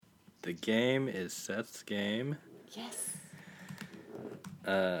The game is Seth's game. Yes.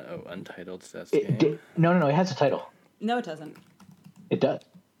 Untitled Seth's game. No. It has a title. No, it doesn't. It does.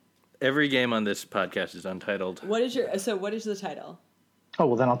 Every game on this podcast is untitled. What is the title? Oh,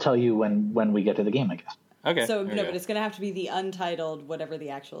 well, then I'll tell you when we get to the game, I guess. Okay. So, no, but it's going to have to be the untitled, whatever the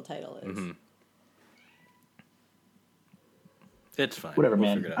actual title is. Mm-hmm. It's fine. Whatever,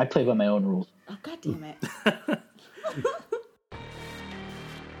 man. I play by my own rules. Oh, God damn it.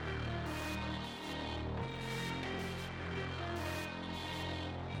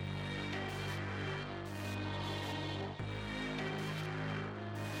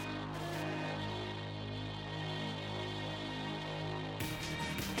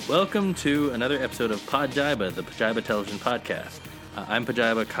 Welcome to another episode of Pajiba, the Pajiba Television Podcast. I'm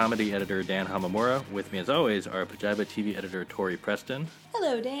Pajiba comedy editor Dan Hamamura. With me, as always, are Pajiba TV editor Tori Preston.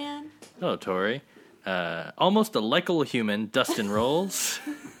 Hello, Dan. Hello, Tori. Almost a likable human, Dustin Rolls.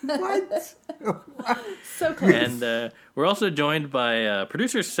 What? So close. And we're also joined by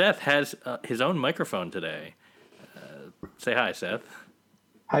producer Seth has his own microphone today. Say hi, Seth.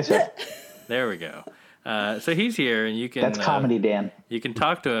 Hi, Seth. There we go. So he's here, and you can... That's comedy, Dan. You can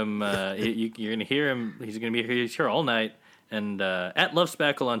talk to him. You're going to hear him. He's going to be here. He's here all night. And at Love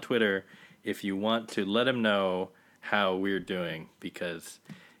Spackle on Twitter, if you want to let him know how we're doing, because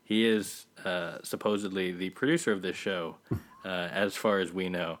he is supposedly the producer of this show, as far as we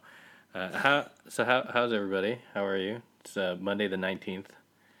know. How's everybody? How are you? It's Monday the 19th.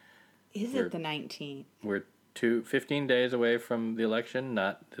 Is it the 19th? We're 15 days away from the election.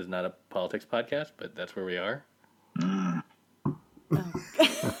 This is not a politics podcast, but that's where we are.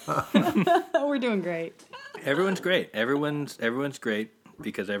 We're doing great. Everyone's great. Everyone's great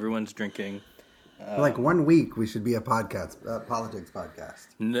because everyone's drinking. Like 1 week, we should be a politics podcast.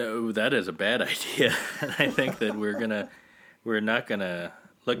 No, that is a bad idea. And I think that we're not gonna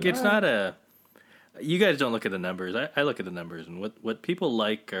look. It's not a. You guys don't look at the numbers. I look at the numbers, and what people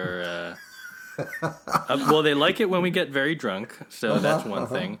like are. Well, they like it when we get very drunk, so that's one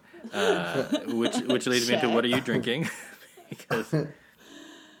thing. Which leads me into what are you drinking? Because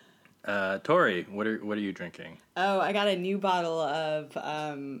Tori, what are you drinking? Oh, I got a new bottle of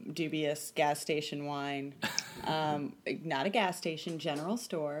dubious gas station wine. Not a gas station, general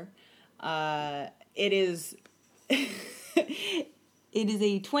store. It is it is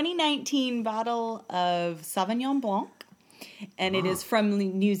a 2019 bottle of Sauvignon Blanc, and it is from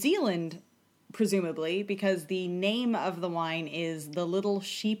New Zealand, presumably, because the name of the wine is The Little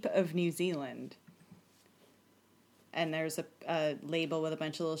Sheep of New Zealand. And there's a label with a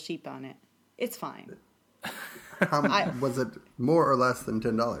bunch of little sheep on it. It's fine. Was it more or less than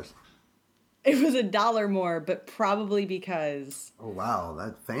 $10? It was $1 more, but probably because... Oh, wow.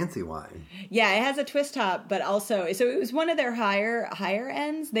 That's fancy wine. Yeah, it has a twist top, but also... So it was one of their higher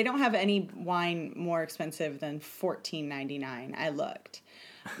ends. They don't have any wine more expensive than $14.99. I looked.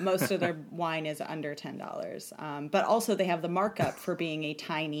 Most of their wine is under $10. But also they have the markup for being a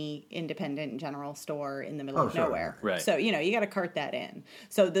tiny independent general store in the middle of nowhere. Right. So, you got to cart that in.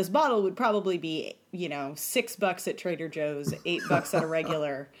 So this bottle would probably be, $6 at Trader Joe's, $8 at a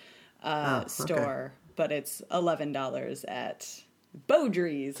regular store. But it's $11 at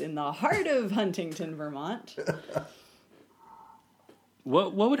Beaudry's in the heart of Huntington, Vermont.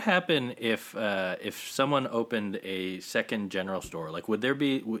 What would happen if someone opened a second general store? Like, would that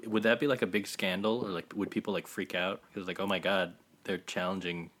be like a big scandal, or like would people like freak out because like, oh my god, they're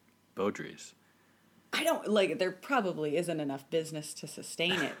challenging Beaudry's? I don't there probably isn't enough business to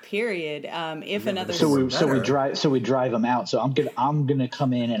sustain it. Period. If another so we drive them out. So I'm gonna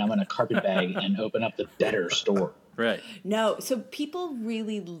come in and I'm gonna carpet bag and open up the better store. Right. No. So people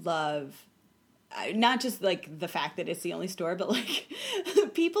really love. Not just like the fact that it's the only store, but like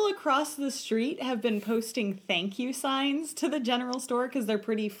people across the street have been posting thank you signs to the general store because they're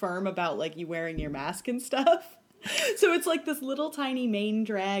pretty firm about like you wearing your mask and stuff. So it's like this little tiny main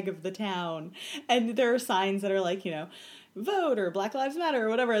drag of the town, and there are signs that are like, vote or Black Lives Matter or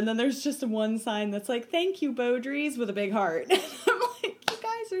whatever, and then there's just one sign that's like thank you Beaudry's with a big heart. I'm like, you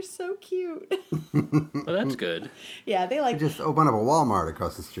guys are so cute. Well, that's good. Yeah, they like just open up a Walmart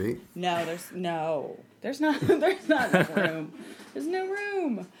across the street. No, there's not enough room. There's no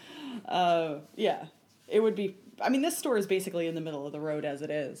room. Yeah, it would be. I mean, this store is basically in the middle of the road as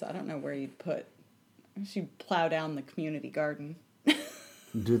it is. I don't know where you'd put. You plow down the community garden.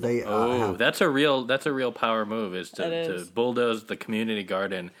 Do they? That's a real power move. Is to bulldoze the community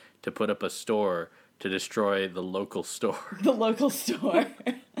garden to put up a store to destroy the local store. The local store.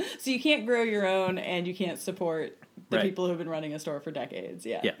 So you can't grow your own, and you can't support the people who've been running a store for decades.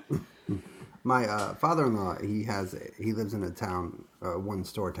 Yeah. Yeah. My father-in-law, he lives in a town,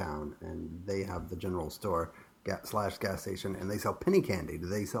 one-store town, and they have the general store / gas station, and they sell penny candy. Do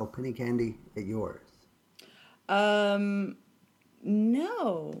they sell penny candy at yours? No.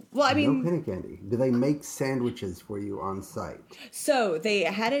 Well, I mean, no penny candy. Do they make sandwiches for you on site? So they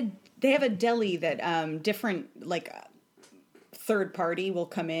have a deli that different like third party will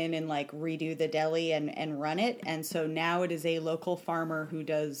come in and like redo the deli and run it, and so now it is a local farmer who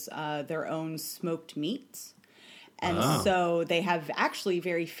does their own smoked meats. And so they have actually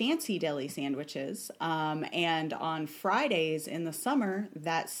very fancy deli sandwiches. And on Fridays in the summer,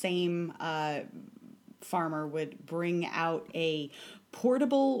 that same farmer would bring out a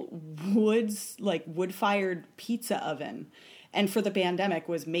portable wood-fired pizza oven. And for the pandemic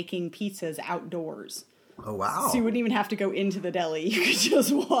was making pizzas outdoors. Oh, wow. So you wouldn't even have to go into the deli. You could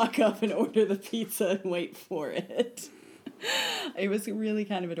just walk up and order the pizza and wait for it. It was really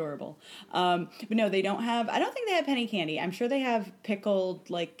kind of adorable. But no, they don't have, I don't think they have penny candy. I'm sure they have pickled,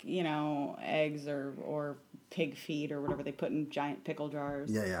 eggs or pig feet or whatever they put in giant pickle jars.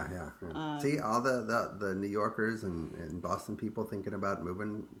 Yeah. See, all the New Yorkers and Boston people thinking about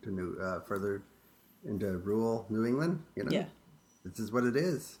moving to further into rural New England, Yeah. This is what it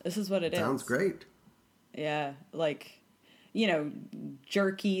is. Sounds great. Yeah,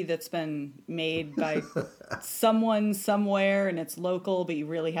 jerky that's been made by someone somewhere and it's local, but you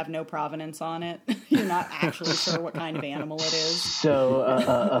really have no provenance on it. You're not actually sure what kind of animal it is. So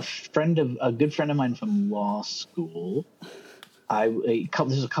a good friend of mine from law school,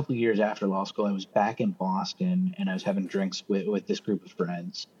 this is a couple of years after law school, I was back in Boston and I was having drinks with this group of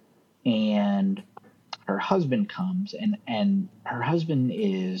friends, and her husband comes and her husband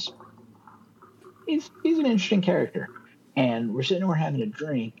he's an interesting character. And we're sitting there, we're having a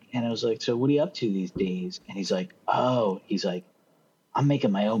drink, and I was like, so what are you up to these days? And he's like, I'm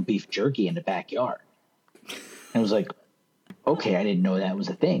making my own beef jerky in the backyard. And I was like, okay, I didn't know that was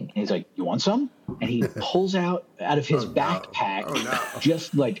a thing. And he's like, you want some? And he pulls out of his backpack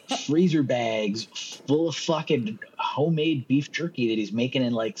just like freezer bags full of fucking homemade beef jerky that he's making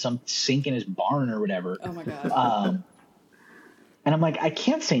in like some sink in his barn or whatever. Oh my God. And I'm like, I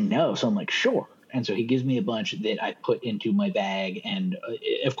can't say no. So I'm like, sure. And so he gives me a bunch that I put into my bag. And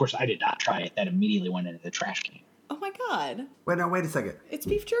of course, I did not try it. That immediately went into the trash can. Oh my God. Wait a second. It's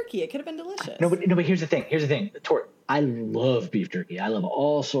beef jerky. It could have been delicious. No, but here's the thing. Tori, I love beef jerky. I love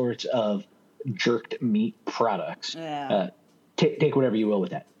all sorts of jerked meat products. Yeah. Take whatever you will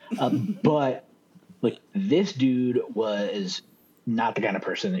with that. But like this dude was not the kind of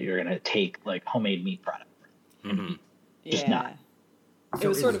person that you're going to take like homemade meat product from. Mm-hmm. Just not. So it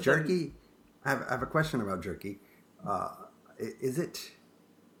was sort of jerky. I have a question about jerky. Is it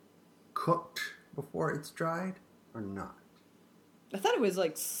cooked before it's dried or not? I thought it was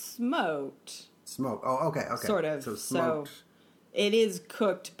like smoked. Smoked. Oh, okay. Sort of. So smoked. So it is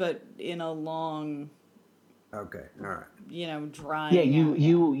cooked, but in a long. Okay. All right. Drying.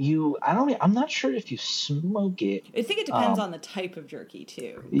 Yeah, I'm not sure if you smoke it. I think it depends on the type of jerky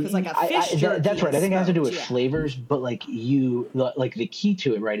too, because like a fish jerky. That's right. I think it has to do with yeah. flavors, but like the key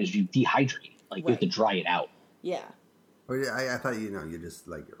to it, right, is you dehydrate. Like you have to dry it out. Yeah. Oh yeah, I thought you just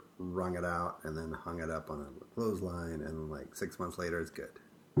like wrung it out and then hung it up on a clothesline, and like 6 months later it's good.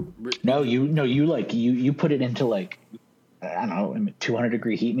 You put it into like, I don't know,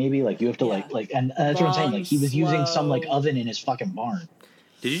 200-degree heat maybe. Like you have to and that's what I'm saying. Like he was using some like oven in his fucking barn.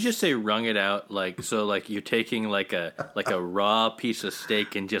 Did you just say wrung it out? Like you're taking like a raw piece of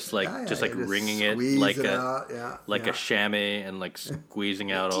steak and just wringing it like a chamois and like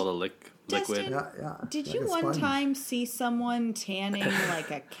squeezing out all the liquid. Did you one time see someone tanning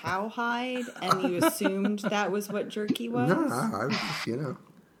like a cowhide and you assumed that was what jerky was? No, I was just,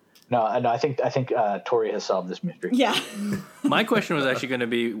 No, I think Tori has solved this mystery. Yeah. My question was actually going to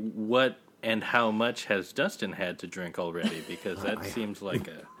be what and how much has Dustin had to drink already? Because that seems like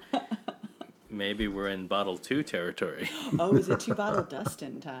maybe we're in bottle 2 territory. Oh, is it 2-bottle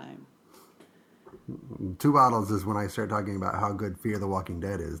Dustin time? 2 bottles is when I start talking about how good Fear the Walking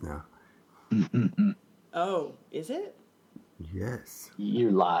Dead is now. Oh, is it? Yes.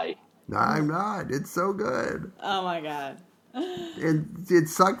 You lie. No, I'm not. It's so good. Oh my God. It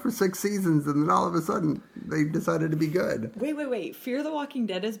sucked for 6 seasons, and then all of a sudden they decided to be good. Wait. Fear the Walking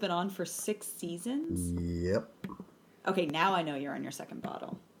Dead has been on for 6 seasons? Yep. Okay, now I know you're on your second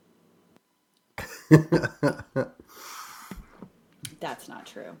bottle. That's not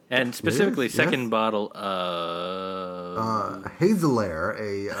true. And specifically, second yes. bottle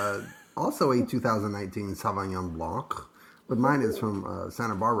Hazelaire, also a 2019 Sauvignon Blanc, but mine is from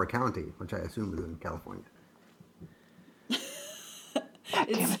Santa Barbara County, which I assume is in California. God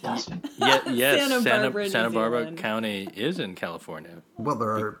damn it, Dustin. Yes, Santa Santa New Barbara Zealand. County is in California. Well, there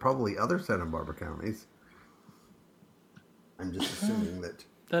are probably other Santa Barbara counties. I'm just assuming that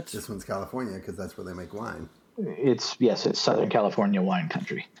this one's California because that's where they make wine. It's Southern California wine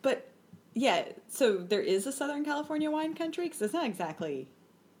country. But yeah, so there is a Southern California wine country because it's not exactly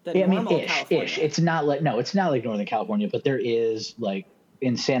the Yeah, I normal mean, California. It's not like Northern California, but there is like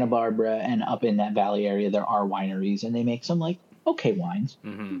in Santa Barbara and up in that valley area, there are wineries and they make some like okay wines.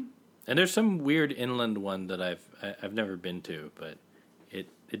 Mm-hmm. And there's some weird inland one that I've never been to, but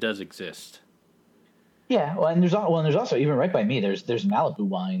it does exist. Yeah, well, and there's also even right by me. There's Malibu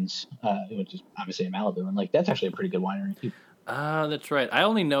Wines, which is obviously a Malibu, and like that's actually a pretty good winery too. That's right. I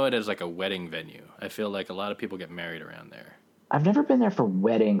only know it as like a wedding venue. I feel like a lot of people get married around there. I've never been there for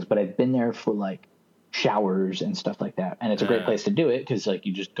weddings, but I've been there for like showers and stuff like that, and it's a great place to do it because like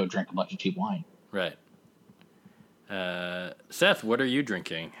you just go drink a bunch of cheap wine. Right. Seth, what are you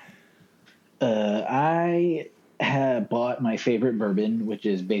drinking? I have bought my favorite bourbon, which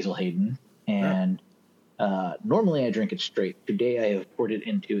is Basil Hayden, and normally I drink it straight. Today I have poured it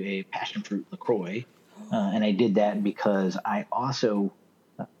into a passion fruit LaCroix, and I did that because I also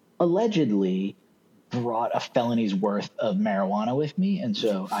allegedly brought a felony's worth of marijuana with me, and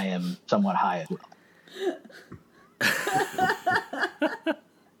so I am somewhat high as well.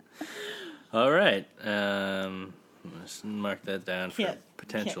 All right. Let's mark that down for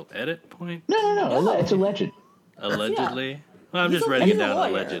potential edit point. No. It's alleged. Allegedly. Well, I'm just writing it down.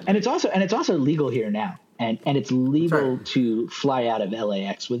 Alleged. And it's also legal here now, and it's legal to fly out of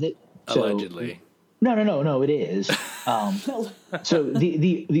LAX with it. So, allegedly. No, it is. So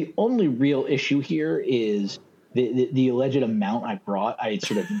the only real issue here is the alleged amount I brought. I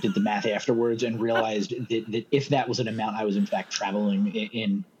sort of did the math afterwards and realized that if that was an amount I was in fact traveling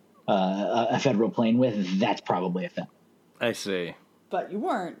in a federal plane with, that's probably a felony. I see. But you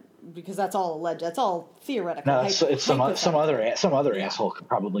weren't, because that's all alleged. That's all theoretical. No, it's some other asshole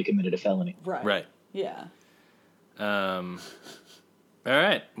probably committed a felony. Right. Yeah. All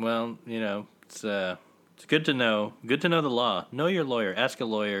right. Well, it's good to know. Good to know the law. Know your lawyer.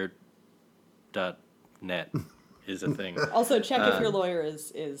 Askalawyer.net is a thing. Also, check if your lawyer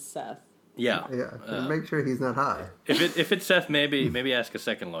is Seth. Yeah. And make sure he's not high. If it's Seth, maybe ask a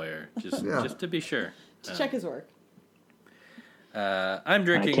second lawyer just to be sure. Just check his work. I'm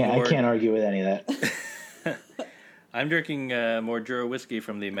drinking. I can't argue with any of that. I'm drinking more Jura whiskey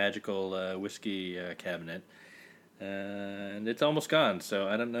from the magical whiskey cabinet, and it's almost gone. So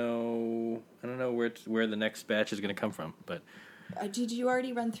I don't know where the next batch is going to come from. But did you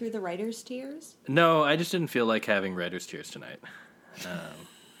already run through the writer's tears? No, I just didn't feel like having writer's tears tonight.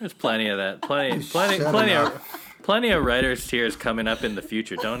 There's plenty of that. Plenty of writer's tears coming up in the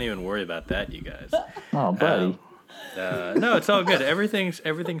future. Don't even worry about that, you guys. Oh, buddy. No, it's all good. Everything's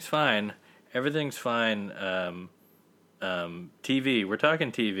fine. Everything's fine. TV. We're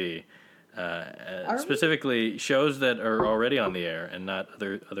talking TV. Specifically, shows that are already on the air and not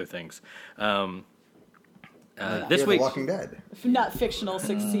other things. This week, The Walking Dead. Not fictional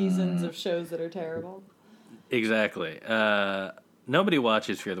 6 seasons of shows that are terrible. Exactly. Nobody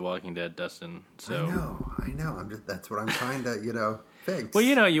watches Fear the Walking Dead, Dustin. So I know. That's what I'm trying to, fix. Well,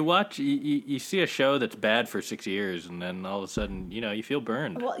 you watch, you see a show that's bad for 6 years, and then all of a sudden, you feel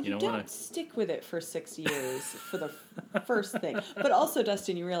burned. Well, you don't stick with it for 6 years for the first thing. But also,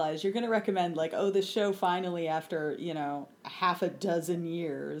 Dustin, you realize you're going to recommend, this show finally, after, half a dozen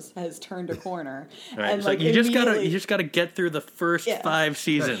years, has turned a corner. Right. And, you just gotta get through the first 5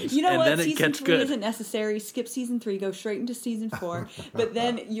 seasons, and then it gets good. Season 3 isn't necessary. Skip season 3, go straight into season 4. But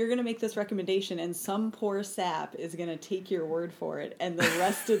then you're going to make this recommendation, and some poor sap is going to take your word for it. And the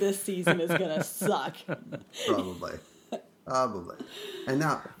rest of this season is going to suck. Probably. And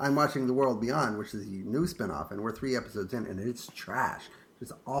now I'm watching The World Beyond, which is a new spinoff, and we're 3 episodes in, and it's trash.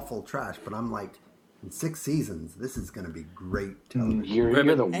 It's awful trash. But I'm like, in 6 seasons, this is going to be great television.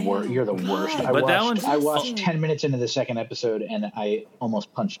 You're the worst. You're the worst. I watched 10 minutes into the second episode, and I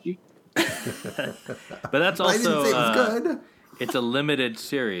almost punched you. But that's also. I didn't say it was good. It's a limited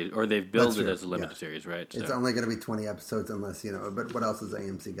series, or they've built it as a limited series, right? So. It's only going to be 20 episodes unless, but what else has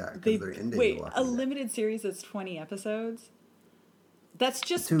AMC got? Because they're ending a limited series that's 20 episodes? That's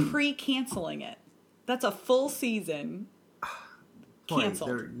just pre-canceling it. That's a full season canceled.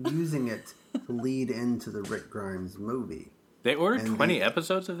 They're using it to lead into the Rick Grimes movie. They ordered 20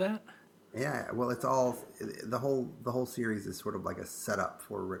 episodes of that? Yeah, well, it's all, the whole series is sort of like a setup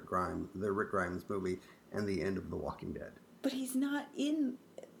for the Rick Grimes movie and the end of The Walking Dead. But he's not even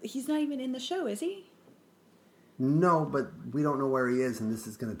in the show, is he? No, but we don't know where he is, and this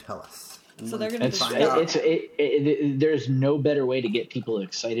is going to tell us. So they're going to. There's no better way to get people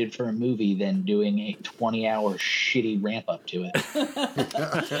excited for a movie than doing a 20-hour shitty ramp up to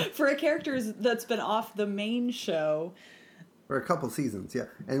it. For a character that's been off the main show for a couple seasons. Yeah,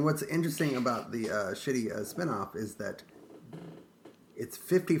 and what's interesting about the shitty spinoff is that it's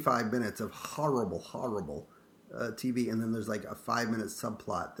 55 minutes of horrible TV, and then there's like a 5-minute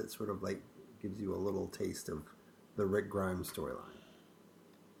subplot that sort of like gives you a little taste of the Rick Grimes storyline.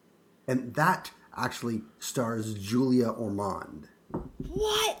 And that actually stars Julia Ormond.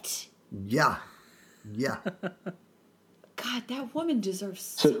 What? Yeah. God, that woman deserves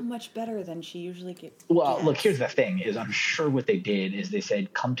so much better than she usually gets. Well, look, here's the thing, is I'm sure what they did is they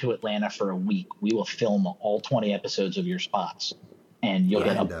said, come to Atlanta for a week. We will film all 20 episodes of your spots, and you'll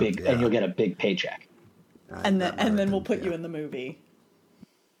get a big paycheck. And then we'll put you in the movie.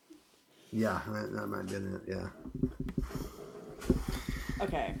 Yeah, that might be it, yeah.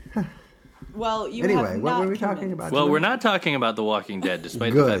 Okay. Well, anyway, what were we talking about? Well, we're not talking about The Walking Dead,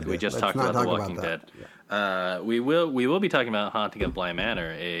 despite the fact that we just talked about The Walking Dead. Yeah. We will be talking about Haunting of Bly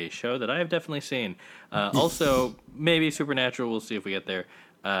Manor, a show that I have definitely seen. Also, maybe Supernatural. We'll see if we get there.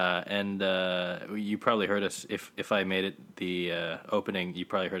 And you probably heard us, if I made it the opening, you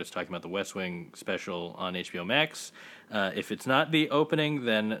probably heard us talking about the West Wing special on HBO Max. If it's not the opening,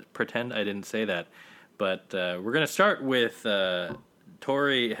 then pretend I didn't say that. But we're going to start with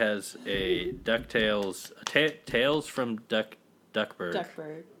Tori has a Ducktales, Tales from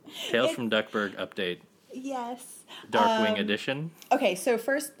Duckburg. Tales from Duckburg update. Yes. Darkwing edition. Okay, so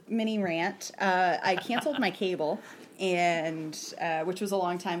first mini rant. I canceled my cable, and which was a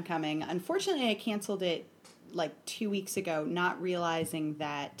long time coming. Unfortunately, I canceled it like 2 weeks ago, not realizing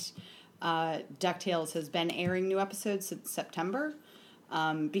that DuckTales has been airing new episodes since September,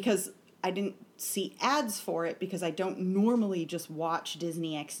 because I didn't see ads for it because I don't normally just watch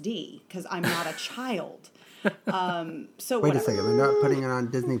Disney XD because I'm not a child. So wait a second, they're not putting it on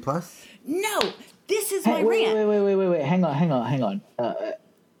Disney Plus? No, this is my rant. Wait. Hang on.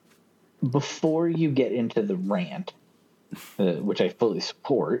 Before you get into the rant, which I fully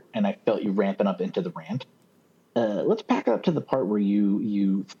support, and I felt you ramping up into the rant, let's back up to the part where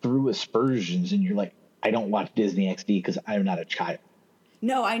you threw aspersions and you're like, I don't watch Disney XD because I'm not a child.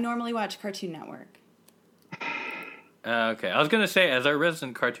 No, I normally watch Cartoon Network. Okay, I was going to say, as our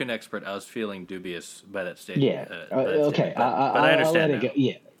resident cartoon expert, I was feeling dubious by that statement. Yeah, okay. But I understand. I'll let it go.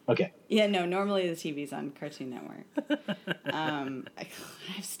 Yeah, okay. Yeah, no, normally the TV's on Cartoon Network. I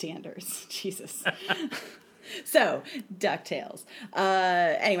have standards. Jesus. So, DuckTales.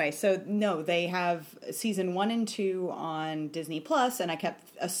 Anyway, so no, they have season 1 and 2 on Disney Plus, and I kept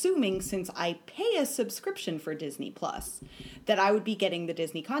assuming, since I pay a subscription for Disney Plus, that I would be getting the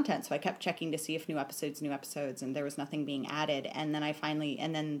Disney content. So I kept checking to see if new episodes, and there was nothing being added. And then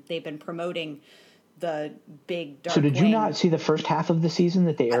and then they've been promoting the big Dark So did Wing. you not see the first half of the season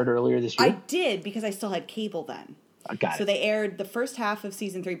that they aired earlier this year? I did, because I still had cable then. Got it. So they aired the first half of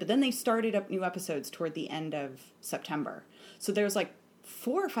season 3, but then they started up new episodes toward the end of September. So there's like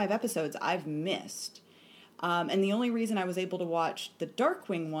 4 or 5 episodes I've missed. And the only reason I was able to watch the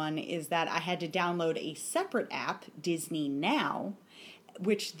Darkwing one is that I had to download a separate app, Disney Now,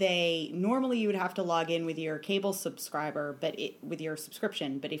 which normally you would have to log in with your cable subscriber, with your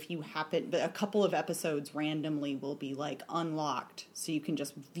subscription. But if you a couple of episodes randomly will be like unlocked, so you can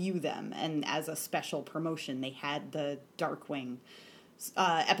just view them. And as a special promotion, they had the Darkwing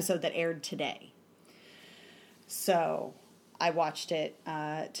episode that aired today. So I watched it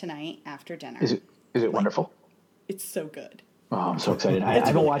tonight after dinner. Is it wonderful? It's so good. Oh, I'm so excited. I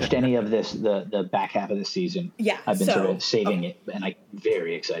haven't watched any of this, the back half of the season. Yeah. I've been sort of saving it, and I'm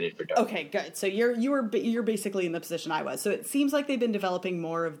very excited for Dark. Okay, good. So you're basically in the position I was. So it seems like they've been developing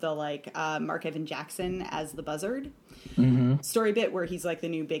more of the Mark Evan Jackson as the Buzzard story bit, where he's like the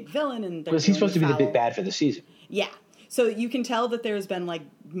new big villain. And was he supposed to be the big bad for the season? Yeah. So you can tell that there's been like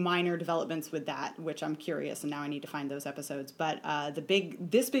minor developments with that, which I'm curious, and now I need to find those episodes. But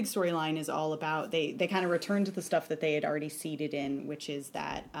this big storyline is all about they kind of return to the stuff that they had already seeded in, which is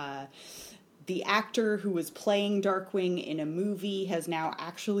that the actor who was playing Darkwing in a movie has now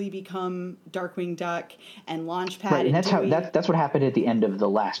actually become Darkwing Duck, and Launchpad. Right, and that's what happened at the end of the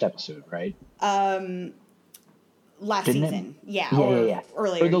last episode, right? Last Didn't season, it? yeah. Earlier,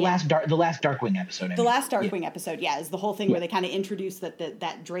 or the last Darkwing episode. The last Darkwing episode, is the whole thing where they kind of introduce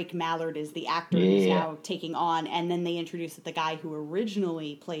that Drake Mallard is the actor who's now taking on, and then they introduce that the guy who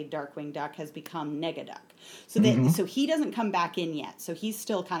originally played Darkwing Duck has become Negaduck. So so he doesn't come back in yet, so he's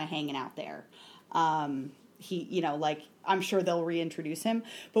still kind of hanging out there. he, you know, like, I'm sure they'll reintroduce him.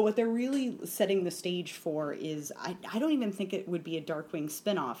 But what they're really setting the stage for is, I don't even think it would be a Darkwing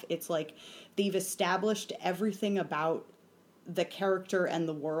spinoff. It's like they've established everything about the character and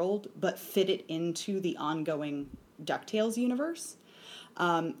the world, but fit it into the ongoing DuckTales universe.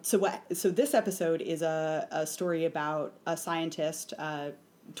 So this episode is a story about a scientist,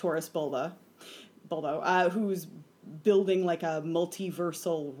 Taurus Bulbo, who's building like a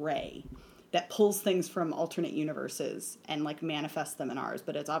multiversal ray that pulls things from alternate universes and like manifests them in ours,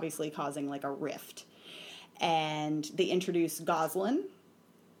 but it's obviously causing like a rift. And they introduce Gosalyn,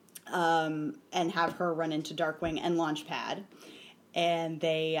 and have her run into Darkwing and Launchpad. And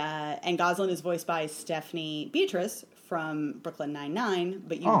and Gosalyn is voiced by Stephanie Beatrice from Brooklyn Nine-Nine,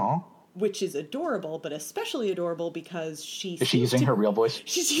 which is adorable, but especially adorable because is she using her real voice?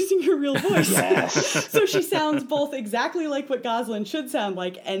 She's using her real voice. Yes. So she sounds both exactly like what Gosalyn should sound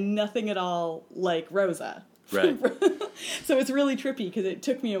like and nothing at all like Rosa. Right. So it's really trippy because it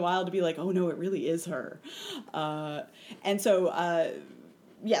took me a while to be like, oh no, it really is her. So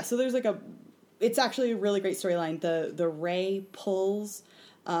there's like it's actually a really great storyline. The Ray pulls,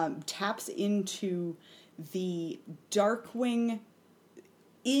 taps into the Darkwing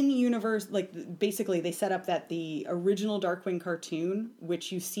in-universe, like, basically they set up that the original Darkwing cartoon,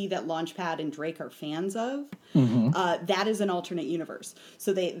 which you see that Launchpad and Drake are fans of, that is an alternate universe.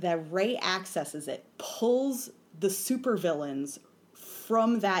 So the Ray accesses it, pulls the supervillains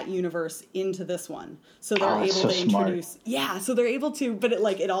from that universe into this one. So they're able to introduce... Smart. Yeah, so they're able to, but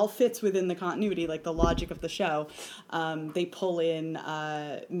it all fits within the continuity, like the logic of the show. They pull in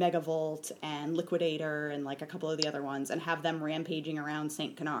Megavolt and Liquidator and like a couple of the other ones and have them rampaging around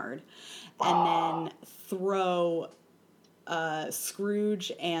St. Canard. And then throw Scrooge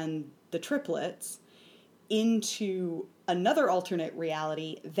and the triplets into another alternate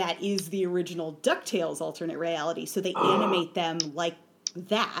reality that is the original DuckTales alternate reality. So they animate them like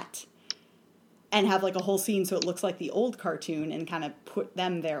that and have like a whole scene so it looks like the old cartoon and kind of put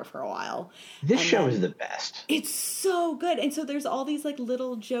them there for a while. This show is the best. It's so good. And so there's all these like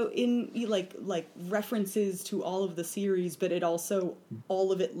little like references to all of the series, but it also,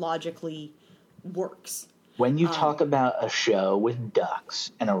 all of it logically works. When you talk about a show with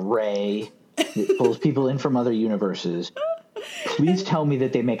ducks and a ray that pulls people in from other universes, please tell me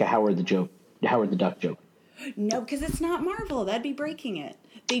that they make a Howard the Duck joke. No, because it's not Marvel. That'd be breaking it.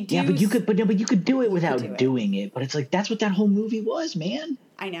 They do. Yeah, but you could do it without doing it. But it's like that's what that whole movie was, man.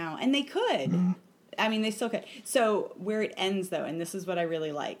 I know, and they could. I mean, they still could. So where it ends, though, and this is what I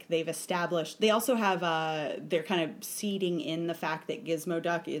really like, they've established. They also have they're kind of seeding in the fact that Gizmo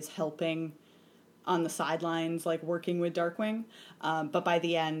Duck is helping on the sidelines, like working with Darkwing. But by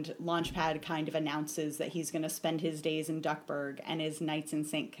the end, Launchpad kind of announces that he's going to spend his days in Duckburg and his nights in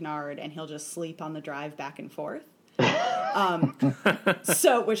St. Canard, and he'll just sleep on the drive back and forth.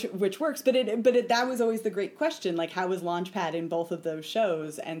 So which works, but that was always the great question, like how was Launchpad in both of those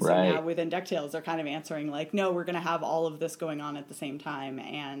shows? And so now within DuckTales, they're kind of answering like, no, we're going to have all of this going on at the same time,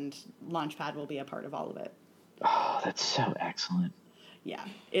 and Launchpad will be a part of all of it. Oh, that's so excellent. Yeah,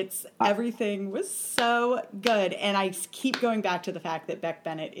 everything was so good, and I keep going back to the fact that Beck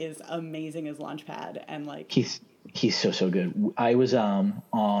Bennett is amazing as Launchpad, and like he's so good. I was on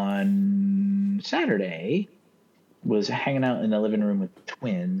Saturday was hanging out in the living room with the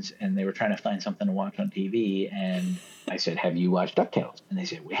twins, and they were trying to find something to watch on TV, and I said, "Have you watched DuckTales?" And they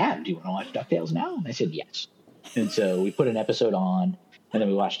said, "We have. Do you want to watch DuckTales now?" And I said, "Yes." And so we put an episode on, and then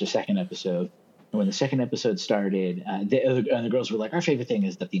we watched a second episode. And when the second episode started, the girls were like, "Our favorite thing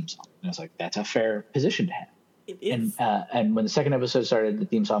is the theme song." And I was like, "That's a fair position to have." It is. And when the second episode started, the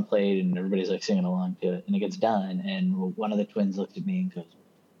theme song played, and everybody's like singing along to it. And it gets done, and one of the twins looks at me and goes,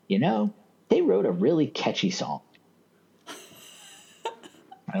 "You know, they wrote a really catchy song."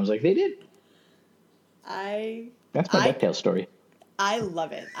 And I was like, "They did." That's my DuckTales story. I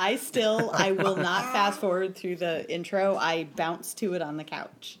love it. I will not fast forward through the intro. I bounce to it on the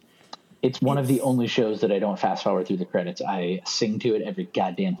couch. It's one of the only shows that I don't fast forward through the credits. I sing to it every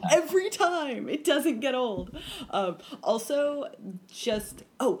goddamn time. Every time. It doesn't get old.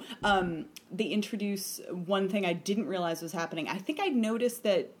 They introduce one thing I didn't realize was happening. I think I noticed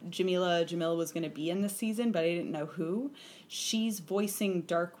that Jamila was going to be in this season, but I didn't know who. She's voicing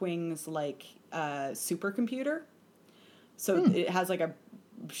Darkwing's like supercomputer. So it has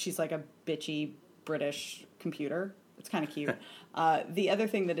she's like a bitchy British computer. It's kind of cute. The other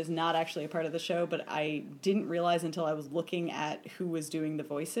thing that is not actually a part of the show, but I didn't realize until I was looking at who was doing the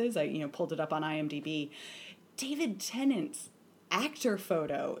voices, I pulled it up on IMDb. David Tennant's actor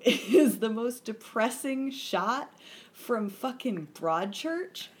photo is the most depressing shot from fucking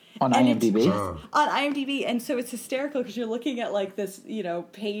Broadchurch. On IMDb? On IMDb, and so it's hysterical because you're looking at like this,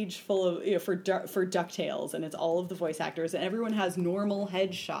 page full of for Ducktales, and it's all of the voice actors, and everyone has normal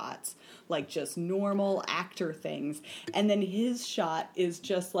headshots, like just normal actor things, and then his shot is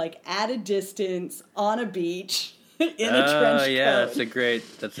just like at a distance on a beach in a trench coat. Oh yeah, that's a great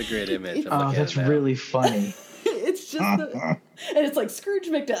image. That's really funny. It's just and it's like Scrooge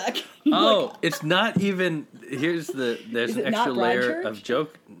McDuck. It's not even. There's an extra layer of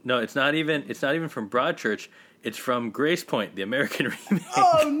joke. No, it's not even from Broadchurch. It's from Grace Point, the American remake.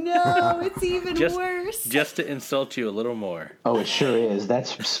 Oh no, it's even worse. Just to insult you a little more. Oh, it sure is.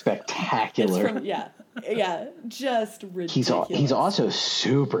 That's spectacular. It's just ridiculous. He's also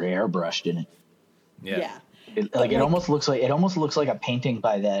super airbrushed in it. Yeah. It almost looks like a painting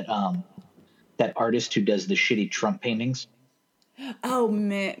by that artist who does the shitty Trump paintings. Oh,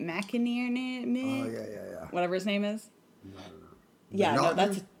 McInerney. Oh yeah. Whatever his name is. I don't know. Yeah, no,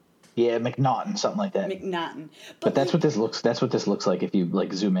 that's. Yeah, McNaughton, something like that. McNaughton. But that's what this looks. That's what this looks like if you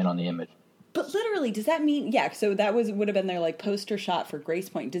like zoom in on the image. But literally, does that mean? Yeah, so that would have been their like poster shot for Grace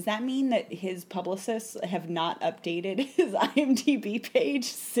Point. Does that mean that his publicists have not updated his IMDb page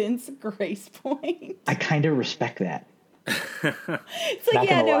since Grace Point? I kind of respect that. It's like,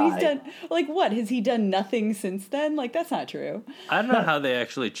 he's done. Like, what has he done? Nothing since then. Like, that's not true. I don't know how they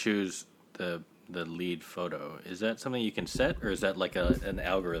actually choose the lead photo. Is that something you can set, or is that like an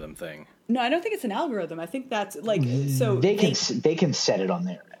algorithm thing? No, I don't think it's an algorithm. I think that's like so they can set it on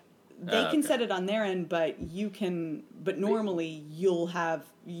their end. They can set it on their end, but normally you'll have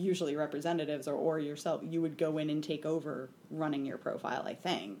usually representatives or yourself. You would go in and take over running your profile, I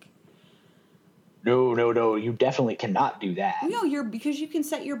think. No. You definitely cannot do that. No, because you can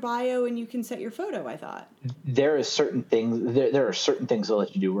set your bio and you can set your photo. I thought there are certain things. There are certain things they'll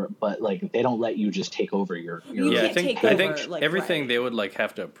let you do, but like they don't let you just take over your. I think everything they would like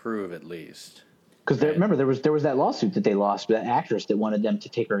have to approve at least. Because remember, there was that lawsuit that they lost, that actress that wanted them to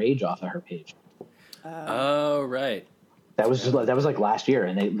take her age off of her page. Oh right. That was like last year,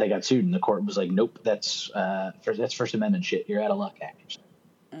 and they got sued, and the court was like, "Nope, that's First Amendment shit. You're out of luck, actors."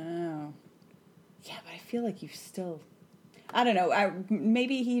 Oh. Yeah, but I feel like you still. I don't know.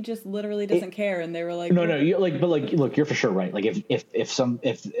 Maybe he just literally doesn't care, and they were like, "No, look, you're for sure right. Like, if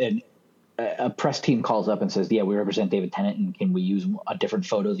a press team calls up and says, "Yeah, we represent David Tennant, and can we use a different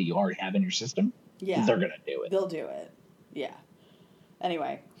photo that you already have in your system?" Yeah, they're gonna do it. They'll do it. Yeah.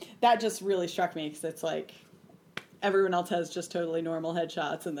 Anyway, that just really struck me because it's like everyone else has just totally normal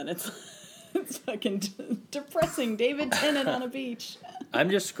headshots, and then it's fucking depressing David Tennant on a beach. I'm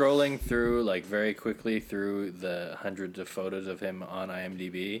just scrolling through, like, very quickly through the hundreds of photos of him on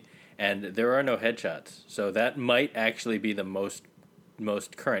IMDb, and there are no headshots. So that might actually be the most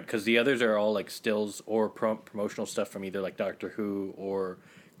current, because the others are all, like, stills or promotional stuff from either, like, Doctor Who or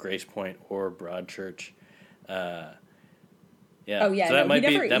Grace Point or Broadchurch. Yeah. Oh, yeah. So that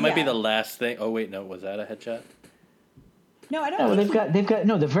might be the last thing. Oh, wait, no. Was that a headshot? No, I don't know. They've got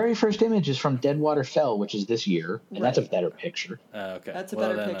the very first image is from Deadwater Fell, which is this year, and that's a better picture. Okay. That's a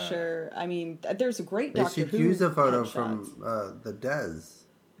better picture. I mean, there's a great Doctor Who. They should use a photo from the Des,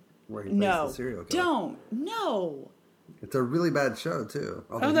 where he plays the serial killer. No. It's a really bad show too.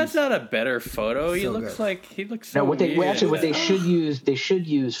 Oh, that's not a better photo. He looks so what they should use, they should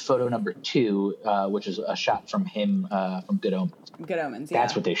use photo number 2, which is a shot from him from Good Omens. Good Omens. Yeah.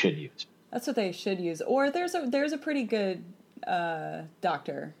 That's what they should use. That's what they should use. Or there's a pretty good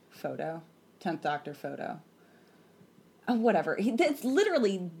Doctor photo, 10th Doctor photo. Oh, whatever. That's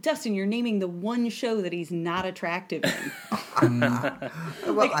literally, Dustin, you're naming the one show that he's not attractive in.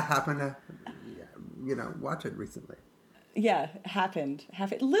 Well, I happen to, watch it recently. Yeah, happened.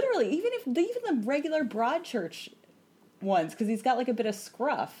 Literally, even the regular Broadchurch ones, because he's got like a bit of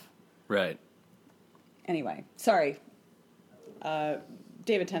scruff. Right. Anyway, sorry.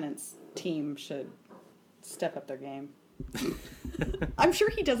 David Tennant's team should step up their game. I'm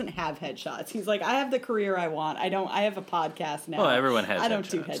sure he doesn't have headshots. He's like, I have the career I want. I have a podcast now. Oh, everyone has. I don't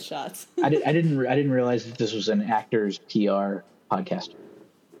do headshots. I didn't realize that this was an actor's PR podcast.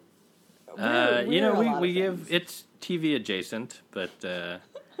 We give it's TV adjacent, but but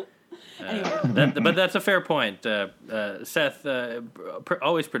that's a fair point. Seth,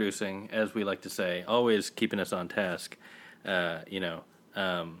 always producing, as we like to say, always keeping us on task. Yeah.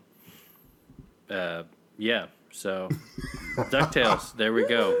 So, DuckTales. There we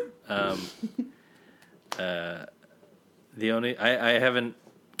go. The only I haven't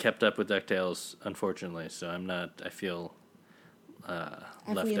kept up with DuckTales, unfortunately, so I'm not. I feel Have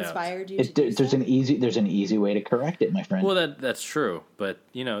left we out. inspired you? There's an easy way to correct it, my friend. Well, that's true, but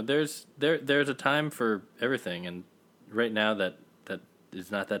there's a time for everything, and right now that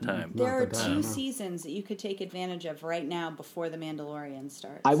it's not that time. There are that two time, no. seasons that you could take advantage of right now before The Mandalorian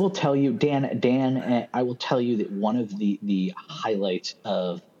starts. I will tell you, Dan, I will tell you that one of the highlights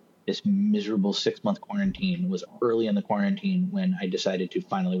of this miserable 6-month quarantine was early in the quarantine when I decided to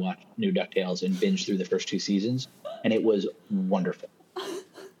finally watch new DuckTales and binge through the first 2 seasons, and it was wonderful.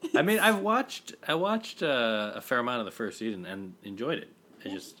 I mean, I watched a fair amount of the first season and enjoyed it. I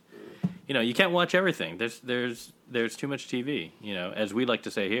just, you can't watch everything. There's too much TV, as we like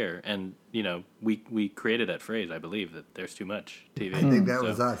to say here, and we created that phrase, I believe, that there's too much TV. I think that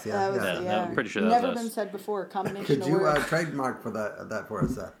was us. Yeah, I'm pretty sure that Never was us. been said before. Combination Could of you words. trademark for that for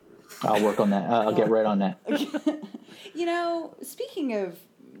us, Seth? I'll work on that. I'll get right on that. Speaking of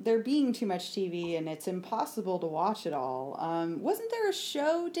there being too much TV and it's impossible to watch it all, wasn't there a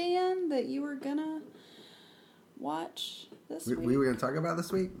show, Dan, that you were gonna watch this week? We were going to talk about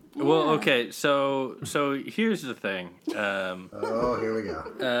this week? Yeah. Well, okay, so here's the thing. Oh, here we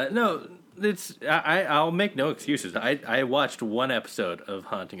go. No, I'll make no excuses. I watched one episode of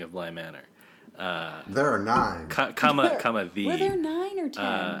Haunting of Bly Manor. There are 9. Comma the. Were there 9 or 10?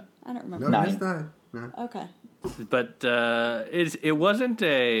 I don't remember. No, there's 9. No. Okay. But it wasn't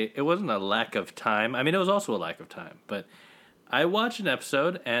a lack of time. I mean, it was also a lack of time. But I watched an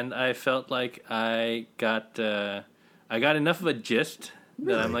episode and I felt like I got enough of a gist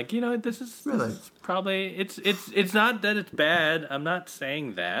that I'm like, this is probably it's not that it's bad. I'm not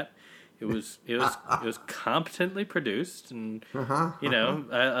saying that. It was competently produced, and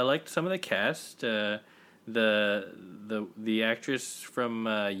I liked some of the cast. The actress from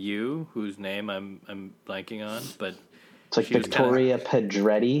You, whose name I'm blanking on, but It's like Victoria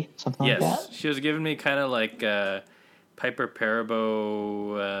Pedretti, something like that. yes, she was giving me kind of like Piper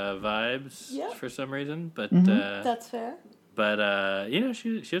Perabo vibes for some reason, but That's fair. But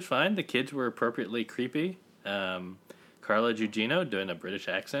she was fine. The kids were appropriately creepy. Carla Gugino doing a British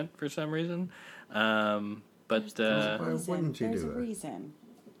accent for some reason. But Why wouldn't you There's do a it? reason.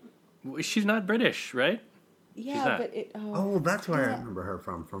 she's not British, right? Yeah, not. but it. Oh, that's where I remember her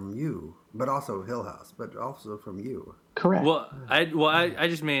from You, but also Hill House, but also from You. Correct. Well, I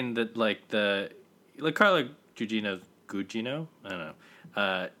just mean that like Carla Gugino. I don't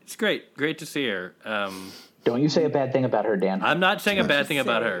know. It's great to see her. Don't you say a bad thing about her, Dan. I'm not saying a bad thing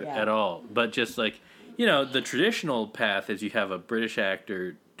about her yeah. at all, but just like the traditional path is you have a British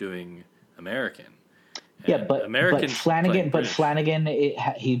actor doing American. Yeah, but Flanagan,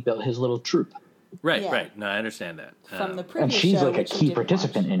 he built his little troupe, Right, Yeah. right. No, I understand that. From the and previous she's show, like a which you key didn't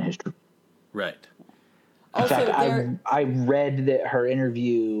participant watch. in his troupe. Right. In Also, fact, I read that her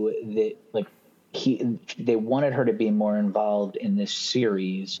interview that they wanted her to be more involved in this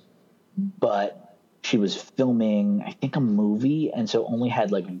series, but she was filming, I think, a movie, and so only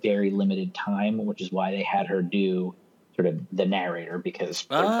had like very limited time, which is why they had her do sort of the narrator, because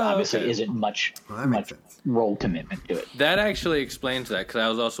there obviously isn't much sense. role commitment to it. That actually explains that, because I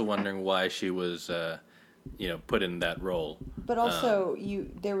was also wondering why she was, put in that role. But also,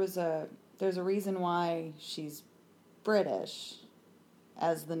 there's a reason why she's British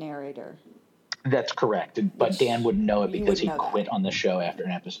as the narrator. That's correct, but Dan wouldn't know it because he wouldn't know quit that. on the show after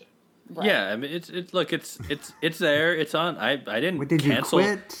an episode. Right. Yeah, I mean, it's there, it's on. I didn't Did you cancel.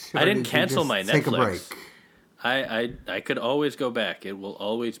 quit? I or didn't did you cancel just my take Netflix. a break? I could always go back. It will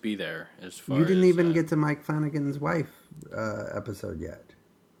always be there. As far You didn't as, even get to Mike Flanagan's wife episode yet.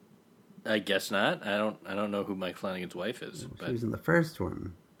 I guess not. I don't know who Mike Flanagan's wife is. But She was in the first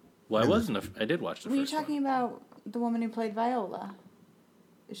one. well, I did watch the Were you first one. talking about the woman who played Viola?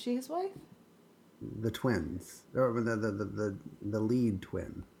 Is she his wife? The twins, or the lead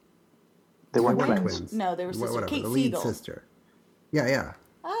twin. They weren't They twins. No, they were sisters. Whatever, Kate the lead Siegel. sister. Yeah.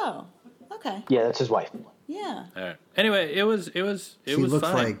 Oh, okay. Yeah, that's his wife. Yeah. All right. Anyway, it was She was looks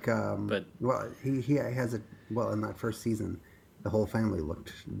fine. like, but he has in that first season, the whole family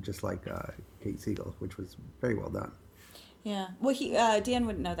looked just like Kate Siegel, which was very well done. Yeah. Well, Dan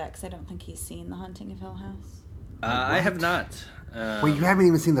wouldn't know that because I don't think he's seen The Haunting of Hill House. I have not. Wait, you haven't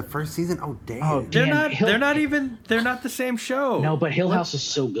even seen the first season? Oh, damn. Oh, They're Dan, they're not the same show. No, but Hill House is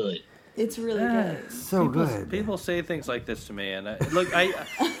so good. It's really good. so good. People say things like this to me, and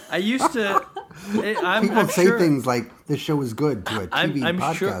I used to. People say things like this show is good to a TV I'm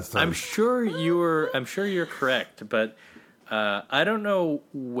podcast. sure you're correct, but I don't know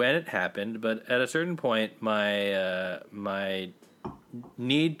when it happened. But at a certain point, my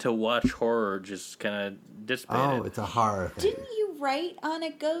need to watch horror just kind of dissipated. Oh, it's a horror thing. Didn't you write on a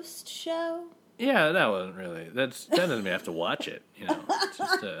ghost show? Yeah, that wasn't really. That doesn't mean I have to watch it. It's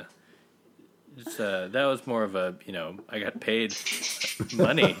just that was more of a I got paid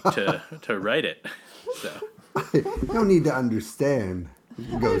money to write it. So You don't need to understand.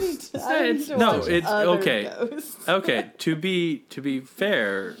 ghosts. It's okay. Okay, to be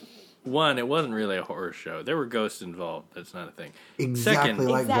fair, one, it wasn't really a horror show. There were ghosts involved. That's not a thing. Exactly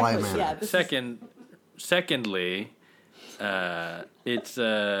like Bly Manor. Yeah, Secondly, it's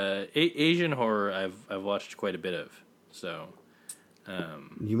Asian horror. I've watched quite a bit of. So,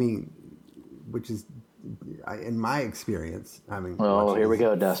 you mean, which is, in my experiance, I mean, Oh, here we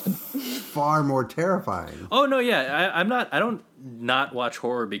go, Dustin. far more terrifying. oh no, yeah, I don't not watch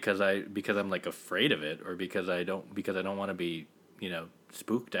horror because I'm like afraid of it or because I don't want to be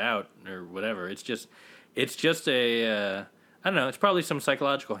spooked out or whatever. It's just a I don't know. It's probably some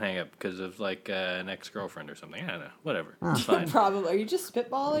psychological hang-up because of like an ex-girlfriend or something. I don't know. Whatever. It's fine. Probably. Are you just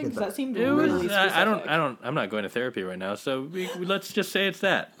spitballing? Because that seemed It really was, specific. I'm not going to therapy right now, so let's just say it's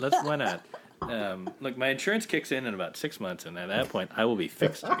that. Why not? Look, my insurance kicks in about 6 months, and at that point, I will be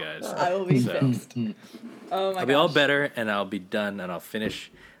fixed, you guys. I will be fixed. Oh my I'll be all better, and I'll be done, and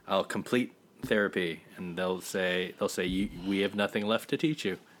I'll complete therapy, and they'll say we have nothing left to teach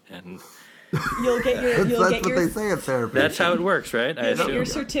you, and You'll get your That's what they say in therapy. that's how it works, right? I You'll get your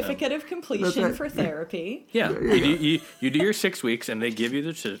assume. certificate of completion for therapy. Yeah, you do your 6 weeks, and they give you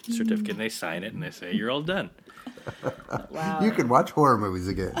the certificate, and they sign it, and they say you're all done. Wow. You can watch horror movies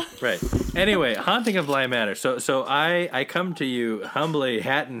again. Right. Anyway, Haunting of Bly Manor. So I come to you humbly,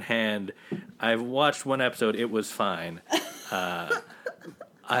 hat in hand. I've watched one episode. It was fine.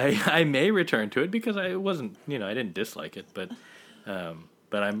 I may return to it because I wasn't, I didn't dislike it, but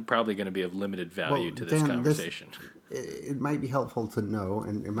I'm probably going to be of limited value to this conversation. It might be helpful to know,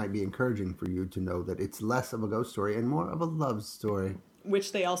 and it might be encouraging for you to know that it's less of a ghost story and more of a love story.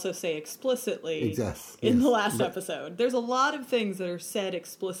 Which they also say explicitly Yes, in yes. the last episode. There's a lot of things that are said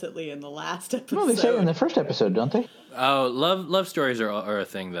explicitly in the last episode. No, they say it in the first episode, don't they? Oh, love stories are a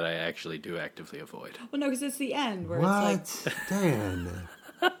thing that I actually do actively avoid. Well, no, because it's the end where What? it's like... Dan.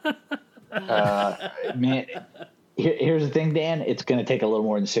 Man, here's the thing, Dan. It's going to take a little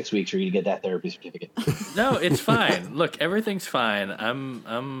more than 6 weeks for you to get that therapy certificate. No, it's fine. Look, everything's fine.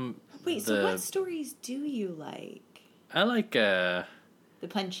 Wait, so what stories do you like? I like The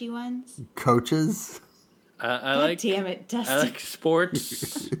punchy ones? Coaches. I like. Damn it, Dustin. I like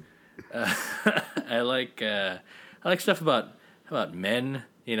sports. I like stuff about men.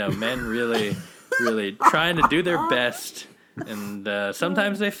 Men really trying to do their best, and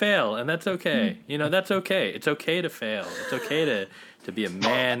sometimes they fail, and that's okay. That's okay. It's okay to fail. It's okay to be a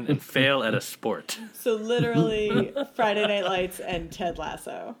man and fail at a sport. So literally Friday Night Lights and Ted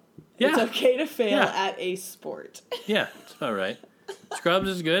Lasso. Yeah. It's okay to fail at a sport. Yeah, it's all right. Scrubs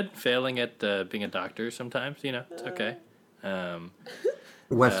is good. Failing at being a doctor sometimes, it's okay.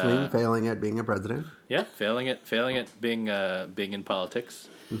 West Wing, failing at being a president. Yeah, failing at being in politics.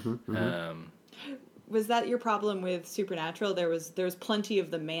 Was that your problem with Supernatural? There was plenty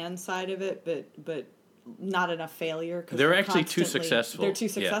of the man side of it, but not enough failure. They're actually too successful. They're too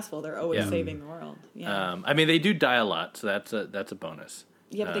successful. Yeah. They're always saving the world. Yeah. They do die a lot, so that's a bonus.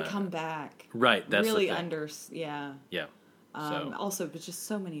 Yeah, but they come back. Right, that's really the thing. Yeah. Yeah. So. Also, but just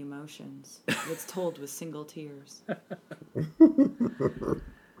so many emotions. It's told with single tears.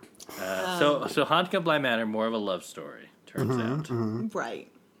 So Haunting of Bly Manor, more of a love story, turns out.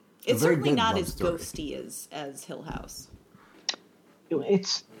 Right. It's very certainly good not love as story. ghosty as Hill House.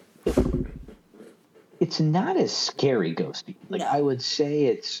 It's not as scary ghosty. No. I would say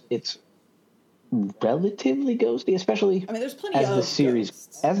it's relatively ghosty, especially There's plenty as of the series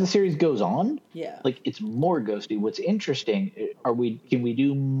ghosts. as the series goes on. Yeah. It's more ghosty. What's interesting? Can we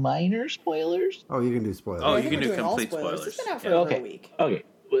do minor spoilers? Oh, you can do spoilers. Oh, I you think can we're do doing all complete spoilers. It's been out for Yeah. over a week. Okay.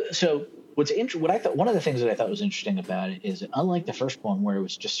 So one of the things that I thought was interesting about it is, unlike the first one where it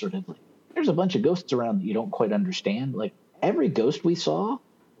was just sort of like there's a bunch of ghosts around that you don't quite understand. Like every ghost we saw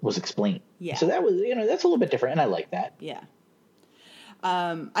was explained. Yeah. So that was that's a little bit different, and I like that. Yeah.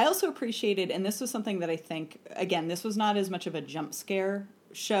 I also appreciated, and this was something that I think, again, this was not as much of a jump scare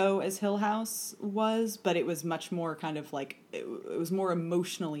show as Hill House was, but it was much more kind of like, it was more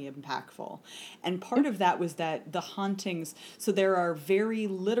emotionally impactful. And part of that was that the hauntings, so there are very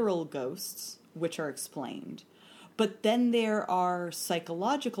literal ghosts, which are explained. But then there are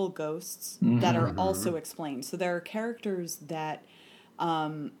psychological ghosts that are also explained. So there are characters that,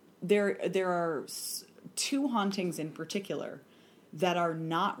 there are two hauntings in particular that are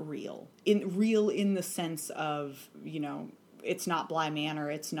not real in the sense of, it's not Bly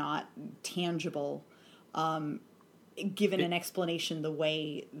Manor, it's not tangible, given an explanation the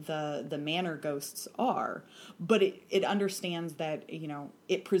way the Manor ghosts are, but it understands that,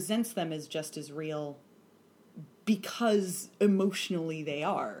 it presents them as just as real because emotionally they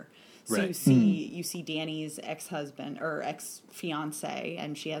are. So Right. you see Danny's ex-husband or ex-fiance,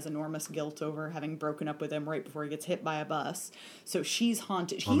 and she has enormous guilt over having broken up with him right before he gets hit by a bus. So she's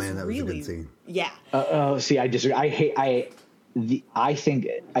haunted. Oh man, that was a good scene. Yeah. See, I disagree. I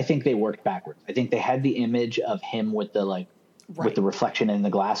think they worked backwards. I think they had the image of him with the with the reflection in the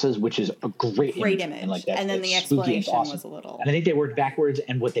glasses, which is a great image. And like that, and then the explanation was a little. And I think they worked backwards,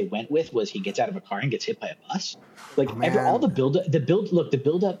 and what they went with was he gets out of a car and gets hit by a bus. Like all the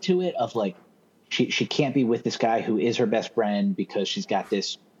build up to it of like she can't be with this guy who is her best friend because she's got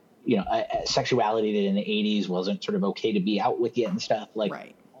this, a sexuality that in the 80s wasn't sort of okay to be out with yet and stuff.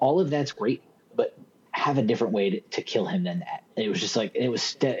 Like all of that's great, but have a different way to kill him than that. And it was just like that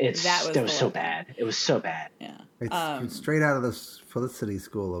was so bad. It was so bad. Yeah. It's straight out of the Felicity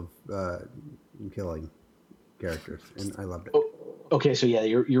school of killing characters, and I loved it. Okay, so yeah,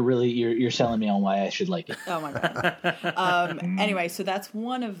 you're selling me on why I should like it. Oh my god. Anyway, so that's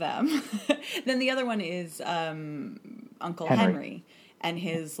one of them. Then the other one is Uncle Henry and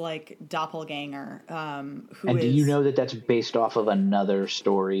his doppelganger. Do you know that that's based off of another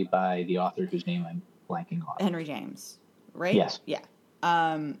story by the author whose name I'm blanking on? Henry James, right? Yes. Yeah.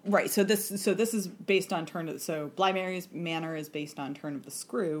 Right. So this is based on Bly Manor is based on Turn of the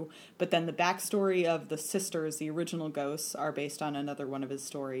Screw, but then the backstory of the sisters, the original ghosts, are based on another one of his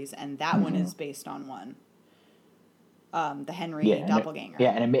stories, and that one is based on one. The Henry doppelganger.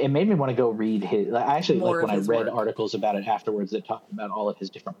 And it made me want to go read his. I actually when I read articles about it afterwards that talked about all of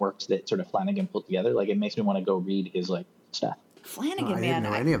his different works that sort of Flanagan pulled together. Like it makes me want to go read his stuff. Flanagan, I didn't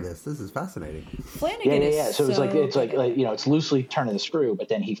know any of this. This is fascinating. Flanagan is So it's it's loosely Turn of the Screw, but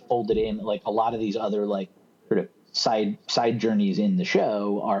then he folded in a lot of these other sort of side journeys in the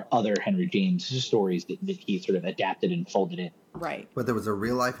show are other Henry James stories that he sort of adapted and folded in. Right. But there was a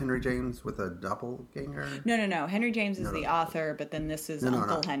real life Henry James with a doppelganger? No. Henry James is the author, but then this is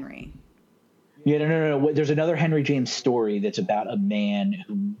Uncle Henry. Yeah, no. There's another Henry James story that's about a man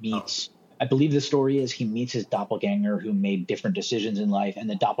who meets. I believe the story is he meets his doppelganger who made different decisions in life, and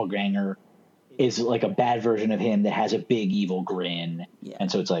the doppelganger is like a bad version of him that has a big evil grin. Yeah.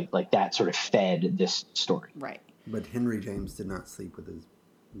 And so it's like that sort of fed this story. Right. But Henry James did not sleep with his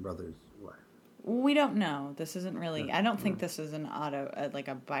brother's wife. We don't know. This isn't really. I don't think this is an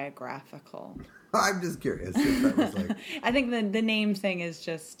a biographical. I'm just curious if that was I think the name thing is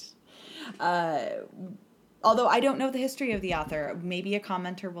just. Although I don't know the history of the author, maybe a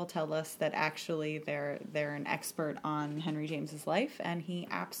commenter will tell us that actually they're an expert on Henry James's life, and he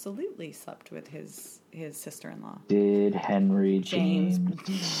absolutely slept with his sister-in-law. Did Henry James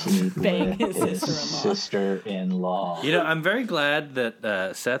bang his sister-in-law? I'm very glad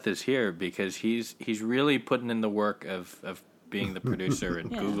that Seth is here because he's really putting in the work of being the producer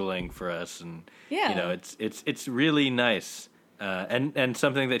and Googling for us, and it's really nice and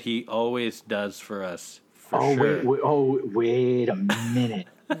something that he always does for us. Wait a minute.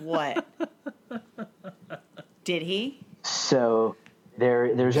 What? Did he? So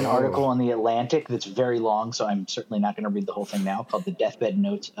there's an article in The Atlantic that's very long, so I'm certainly not going to read the whole thing now, called The Deathbed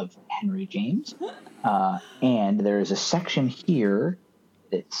Notes of Henry James. And there is a section here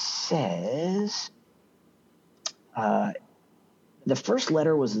that says the first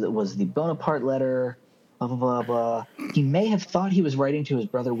letter was the Bonaparte letter, blah, blah, blah, blah. He may have thought he was writing to his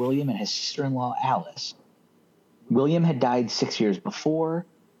brother William and his sister-in-law Alice. William had died 6 years before.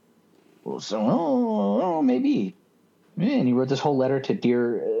 So, maybe. And he wrote this whole letter to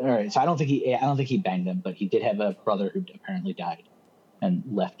dear. All right, so I don't think he banged them, but he did have a brother who apparently died and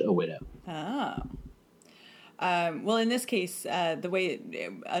left a widow. Oh. Well, in this case, the way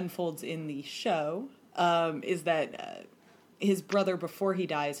it unfolds in the show is that his brother, before he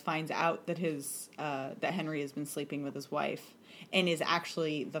dies, finds out that that Henry has been sleeping with his wife, and is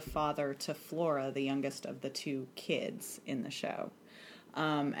actually the father to Flora, the youngest of the two kids in the show.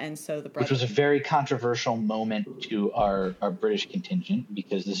 And so the brother, which was a very controversial moment to our British contingent,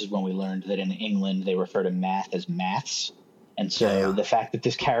 because this is when we learned that in England they refer to math as maths. And so the fact that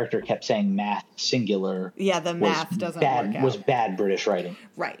this character kept saying math singular, the math doesn't work out. Was bad British writing.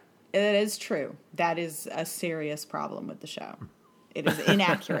 Right. That is true. That is a serious problem with the show. It is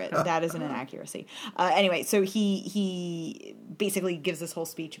inaccurate. That is an inaccuracy. Anyway, so he basically gives this whole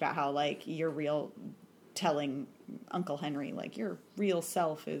speech about how your real, telling Uncle Henry your real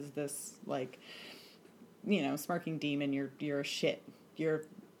self is this smirking demon. You're a shit. You're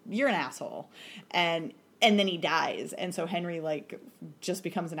an asshole, and then he dies, and so Henry just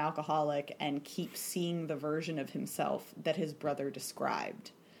becomes an alcoholic and keeps seeing the version of himself that his brother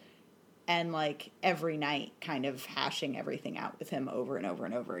described. And every night kind of hashing everything out with him over and over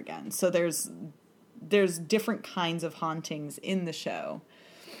and over again. So there's different kinds of hauntings in the show.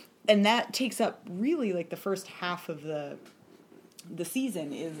 and that takes up really like the first half of the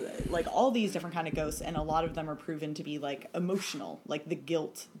season is like all these different kind of ghosts, and a lot of them are proven to be like emotional, like the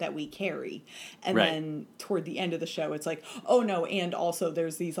guilt that we carry. And then toward the end of the show, it's like, oh no, and also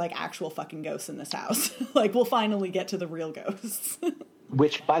there's these like actual fucking ghosts in this house. Like we'll finally get to the real ghosts.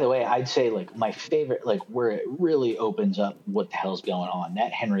 Which, by the way, I'd say like my favorite, like where it really opens up what the hell's going on.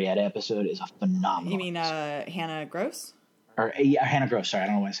 That Henrietta episode is a phenomenal. You mean Hannah Gross? Or Hannah Gross? Sorry, I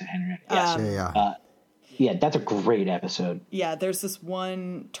don't know why I said Henrietta. Yes. Yeah, that's a great episode. Yeah, there's this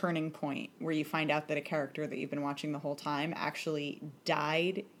one turning point where you find out that a character that you've been watching the whole time actually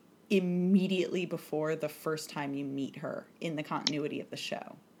died immediately before the first time you meet her in the continuity of the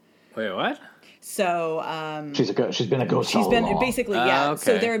show. Wait, what? So she's been a ghost. She's been basically okay.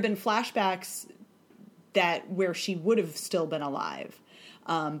 So there have been flashbacks where she would have still been alive.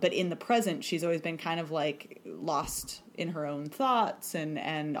 But in the present, she's always been kind of like lost in her own thoughts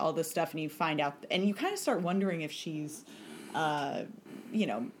and all this stuff. And you find out, and you kind of start wondering if she's, maybe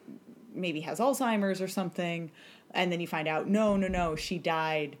has Alzheimer's or something. And then you find out, no, she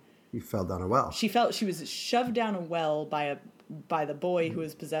died. You fell down a well. She was shoved down a well by the boy who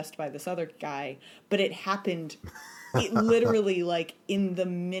was possessed by this other guy. But it happened literally like in the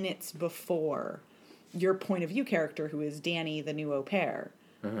minutes before your point of view character, who is Danny, the new au pair,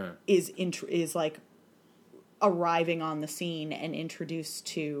 is like arriving on the scene and introduced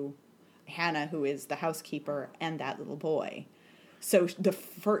to Hannah, who is the housekeeper, and that little boy. So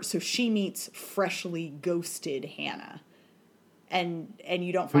she meets freshly ghosted Hannah, and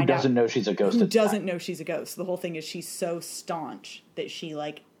you don't find out who doesn't know she's a ghost. Who doesn't know she's a ghost. The whole thing is she's so staunch that she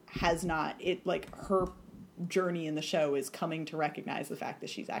like has not it like her journey in the show is coming to recognize the fact that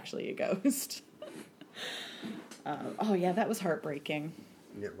she's actually a ghost. Oh yeah, that was heartbreaking.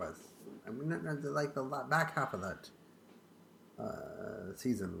 It was. I mean, like the back half of that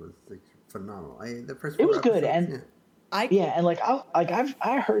season was like, phenomenal. The first it was good, episodes, and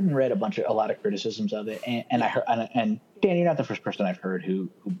I've heard and read a lot of criticisms of it, and I heard and Dan, you're not the first person I've heard who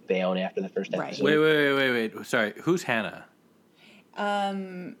bailed after the first episode. Wait. Sorry, who's Hannah?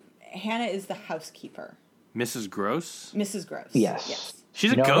 Hannah is the housekeeper. Mrs. Gross? Mrs. Gross. Yes.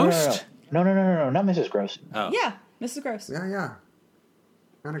 She's a ghost? No, not Mrs. Gross. Oh. Yeah, Mrs. Gross. Yeah.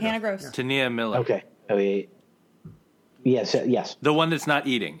 Hannah Gross. Yeah. Tania Miller. Okay. Oh, yeah. Yes. The one that's not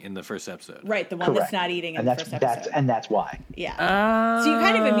eating in the first episode. Right, the one that's not eating in the first episode. That's why. Yeah. So you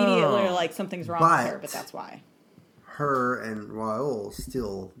kind of immediately are like, something's wrong with her, but that's why. Her and Raul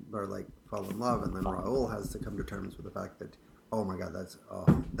still are like fall in love, and then Raul has to come to terms with the fact that, oh my God,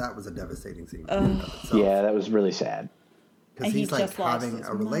 that was a devastating scene. Yeah, that was really sad. Because he's like having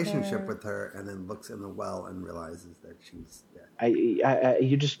a relationship with her, and then looks in the well and realizes that she's dead.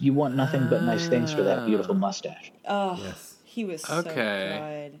 You want nothing but nice things for that beautiful mustache. Oh, yes. He was so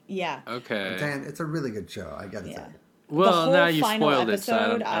good. Yeah. Okay. Dan, it's a really good show, I gotta say. Well, now you spoiled it,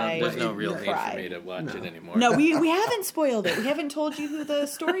 so there's no real need cried. for me to watch it anymore. No, we haven't spoiled it. We haven't told you who the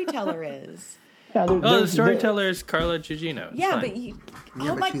storyteller is. The storyteller is Carla Gugino. Yeah, but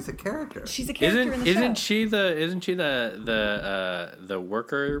she's a character. She's a character in the show. Isn't she the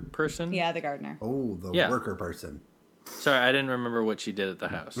worker person? Yeah, the gardener. Oh, worker person. Sorry, I didn't remember what she did at the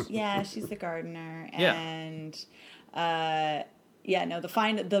house. Yeah, she's the gardener, and the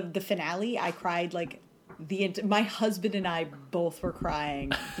finale. I cried like my husband and I both were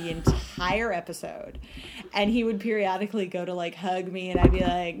crying the entire episode, and he would periodically go to like hug me, and I'd be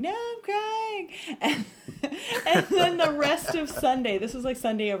like, "No, I'm crying," and then the rest of Sunday, this was like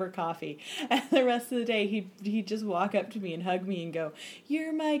Sunday over coffee, and the rest of the day he'd just walk up to me and hug me and go,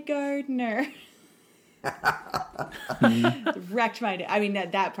 "You're my gardener." Wrecked my day. I mean,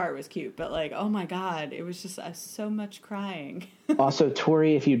 that part was cute, but like, oh my God, it was just so much crying. Also,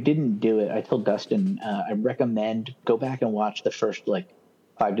 Tori, if you didn't do it, I told Dustin, I recommend go back and watch the first like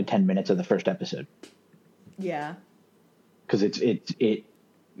 5 to 10 minutes of the first episode. Yeah, because it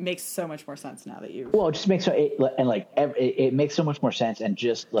makes so much more sense now that you. Well, it just makes it makes so much more sense, and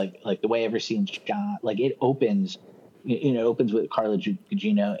just like the way every scene's shot, like it opens. It opens with Carla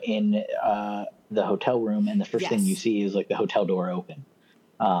Gugino in the hotel room, and the first thing you see is like the hotel door open.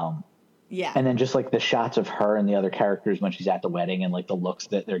 And then just like the shots of her and the other characters when she's at the wedding, and like the looks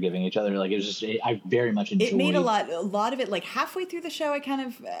that they're giving each other, like it was just I very much enjoyed. It made a lot of it. Like halfway through the show, I kind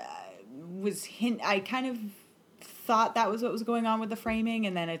of I kind of thought that was what was going on with the framing,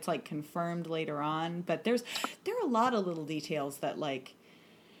 and then it's like confirmed later on. But there are a lot of little details that like.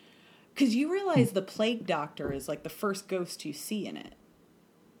 Because you realize the plague doctor is like the first ghost you see in it.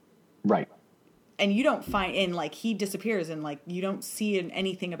 Right. And you don't find, and like he disappears, and like you don't see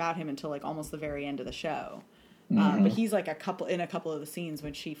anything about him until like almost the very end of the show. But he's like in a couple of the scenes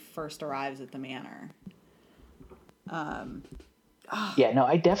when she first arrives at the manor. Yeah, no,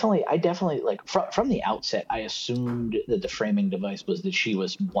 I definitely like from the outset, I assumed that the framing device was that she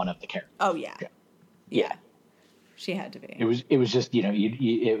was one of the characters. Oh yeah. She had to be. It was just, you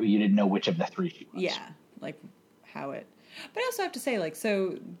didn't know which of the three she was. Yeah, like how it. But I also have to say, like,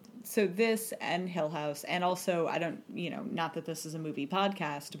 so this and Hill House, and also I don't, not that this is a movie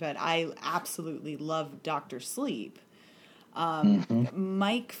podcast, but I absolutely love Dr. Sleep.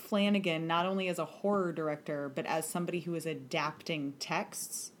 Mike Flanagan, not only as a horror director, but as somebody who is adapting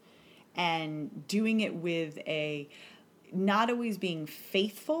texts and doing it with not always being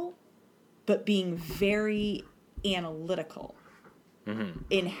faithful, but being very analytical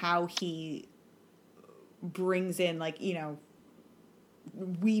in how he brings in, like,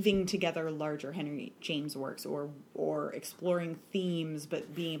 weaving together larger Henry James works or exploring themes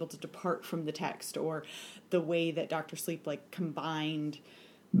but being able to depart from the text, or the way that Dr. Sleep like combined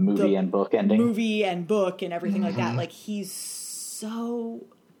movie and book ending, movie and book and everything like that. Like, he's so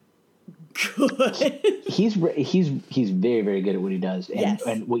good. He's very, very good at what he does. And, yes.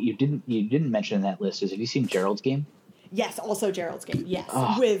 And what you didn't mention in that list is, have you seen Gerald's Game? Yes, also Gerald's Game. Yes,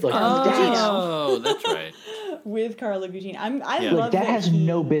 Oh, with like, Carla Gugino. Oh, that's right. With Carla Gugino. I Yeah. love that has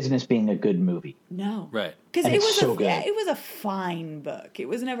no business being a good movie. No. Right. Because And it it's was so good. it was a fine book. It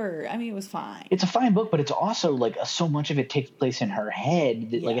was never, it was fine. It's a fine book, but it's also like so much of it takes place in her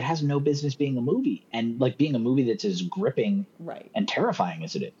head that like it has no business being a movie, and like being a movie that's as gripping and terrifying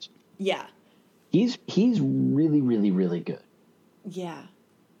as it is. Yeah. He's really, really, really good. Yeah.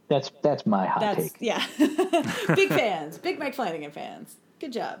 That's my hot take. Yeah. Big fans. Big Mike Flanagan fans.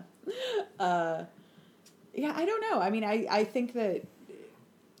 Good job. Yeah, I don't know. I mean, I think that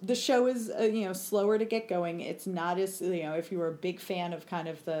the show is, slower to get going. It's not as, if you were a big fan of kind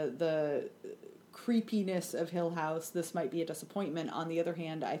of the creepiness of Hill House, this might be a disappointment. On the other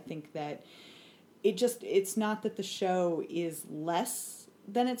hand, I think that it's not that the show is less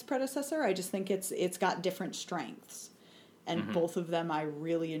than its predecessor. I just think it's got different strengths. And both of them I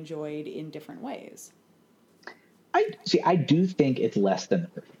really enjoyed in different ways. I do think it's less than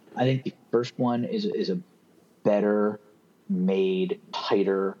the first one. I think the first one is a better made,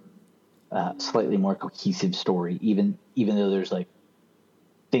 tighter, slightly more cohesive story, even though there's like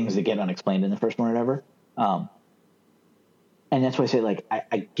things that get unexplained in the first one or whatever. And that's why I say, like,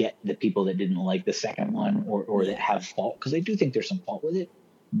 I get the people that didn't like the second one or that have fault, because I do think there's some fault with it.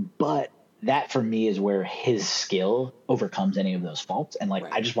 But that for me is where his skill overcomes any of those faults. And like,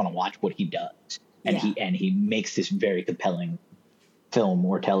 I just want to watch what he does. And he makes this very compelling film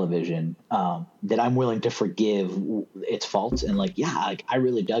or television that I'm willing to forgive its faults. And like, I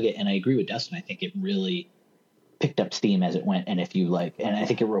really dug it. And I agree with Dustin. I think it really picked up steam as it went. And and I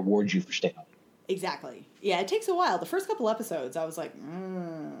think it rewards you for staying on. Exactly. Yeah. It takes a while. The first couple episodes, I was like,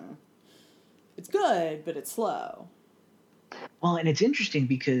 it's good, but it's slow. Well, and it's interesting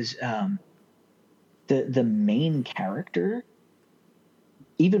because, the main character,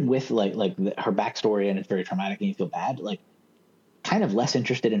 even with her backstory, and it's very traumatic and you feel bad, like kind of less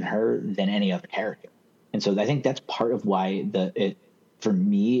interested in her than any other character. And so I think that's part of why for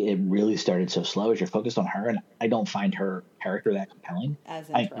me, it really started so slow, as you're focused on her. And I don't find her character that compelling.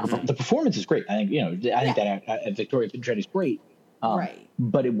 The performance is great. I think, I think that Victoria Pedretti's great. Right.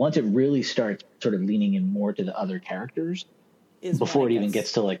 But once it really starts sort of leaning in more to the other characters, before it even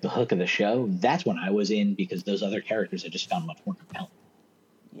gets to like the hook of the show, that's when I was in, because those other characters I just found much more compelling.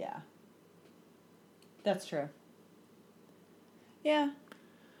 Yeah. That's true. Yeah.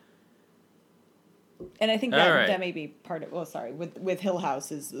 And I think that may be part of, with Hill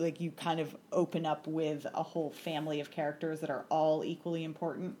House is like you kind of open up with a whole family of characters that are all equally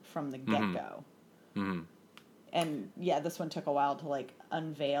important from the get-go. Mm-hmm. And yeah, this one took a while to like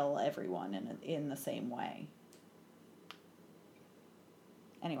unveil everyone in the same way.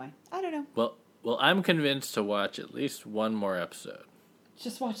 Anyway, I don't know. Well, I'm convinced to watch at least one more episode.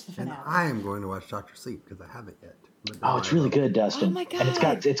 Just watch the finale. And I am going to watch Dr. Sleep because I haven't yet. Oh, it's really good, Dustin. Oh my God.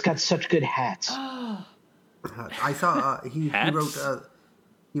 And it's got such good hats. Oh. I saw he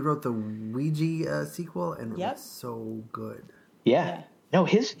wrote the Ouija sequel, and it was so good. Yeah. No,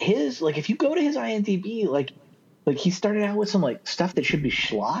 his like if you go to his IMDb, like he started out with some like stuff that should be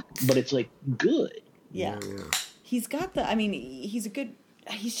schlock, but it's like good. Yeah. He's got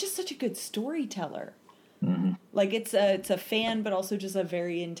he's just such a good storyteller. Mm-hmm. Like it's a fan, but also just a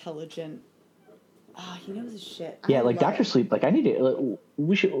very intelligent. He knows his shit. Yeah, like Dr. Sleep. Like I need to.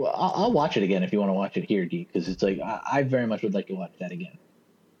 We should. I'll watch it again if you want to watch it here, D. Because it's like I very much would like to watch that again.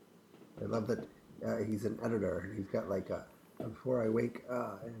 I love that he's an editor. He's got like before I wake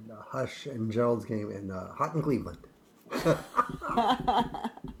and Hush and Gerald's game in Hot in Cleveland.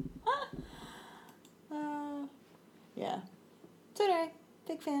 Yeah. So anyway,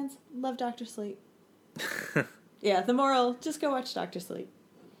 big fans. Love Dr. Sleep. Yeah, the moral, just go watch Dr. Sleep.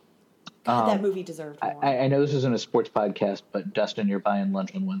 God, that movie deserved more. I know this isn't a sports podcast, but Dustin, you're buying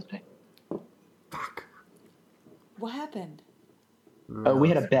lunch on Wednesday. Fuck. What happened? We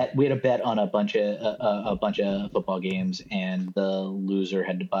had a bet on a bunch of football games, and the loser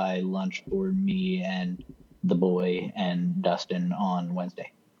had to buy lunch for me and the boy and Dustin on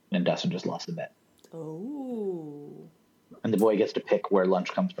Wednesday, and Dustin just lost the bet. Oh. And the boy gets to pick where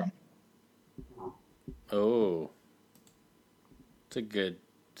lunch comes from. Oh. It's a good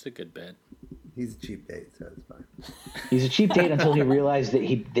bet. He's a cheap date, so it's fine. He's a cheap date until he realized that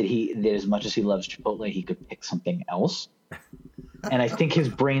as much as he loves Chipotle, he could pick something else. And I think his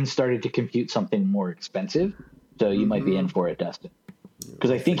brain started to compute something more expensive. So you might be in for it, Dustin.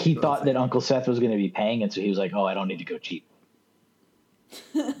 Because I think he thought that Uncle Seth was going to be paying, and so he was like, "Oh, I don't need to go cheap."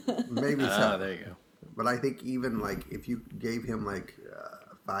 Maybe so. There you go. But I think even like if you gave him like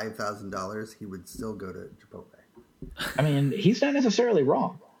 $5,000, he would still go to Chipotle. I mean, he's not necessarily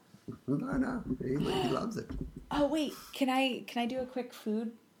wrong. No, he loves it. Oh wait, can I do a quick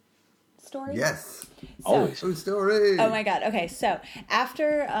food story? Yes. Always. Food story. Oh my god. Okay, so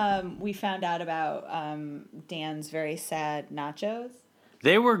after we found out about Dan's very sad nachos.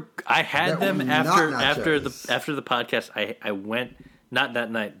 They were. I had That them were after not nachos. after the podcast. I went, not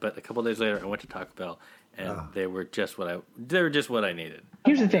that night, but a couple days later. I went to Taco Bell, and they were just what I needed.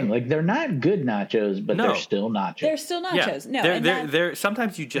 Here's the thing: like, they're not good nachos, but they're still nachos. They're still nachos. Yeah, they're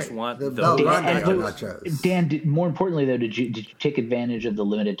sometimes you just want the those. Grande nachos. Dan, more importantly though, did you take advantage of the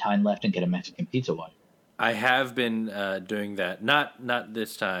limited time left and get a Mexican pizza one? I have been doing that. Not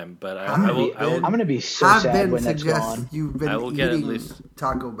this time, but I'm going to be so sad when that's gone. You've been I will get at eating least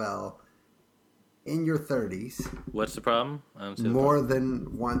Taco Bell in your 30s What's the problem? I don't see the more problem.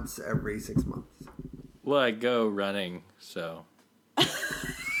 than once every 6 months. Well, I go running, so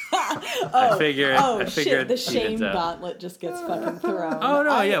I figured Shit, the you'd shame adapt. gauntlet just gets fucking thrown. Oh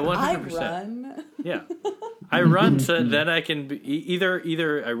no, yeah, 100%. I run. Yeah, I run so then I can be,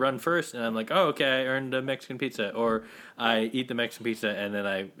 either I run first and I'm like, oh okay, I earned a Mexican pizza, or I eat the Mexican pizza and then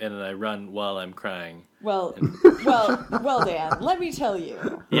I run while I'm crying. Well, Dan, let me tell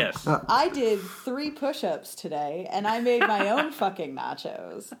you. Yes, I did 3 push-ups today, and I made my own fucking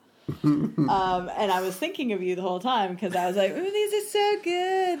nachos. And I was thinking of you the whole time because I was like, "Ooh, these are so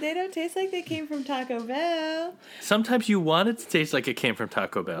good. They don't taste like they came from Taco Bell." sometimes you want it to taste like it came from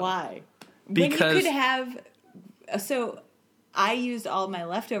Taco Bell. Why? Because when you could have. So I used all my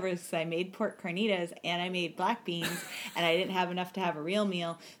leftovers because I made pork carnitas and I made black beans, and I didn't have enough to have a real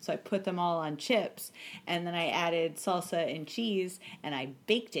meal, so I put them all on chips, and then I added salsa and cheese, and I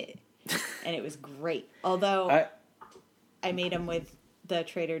baked it, and it was great. Although I made them with the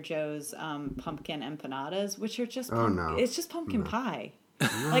Trader Joe's pumpkin empanadas, which are just it's just pumpkin pie.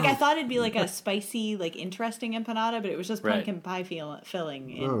 Like, I thought it'd be like a spicy, like interesting empanada, but it was just pumpkin pie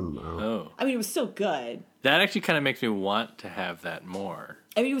filling. And, I mean, it was still good. That actually kind of makes me want to have that more.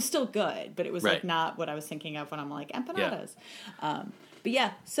 I mean, it was still good, but it was like not what I was thinking of when I'm like empanadas. Yeah. But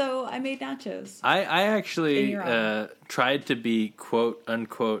yeah, so I made nachos. I actually tried to be quote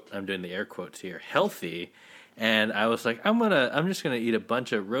unquote, I'm doing the air quotes here, healthy. And I was like, I'm just gonna eat a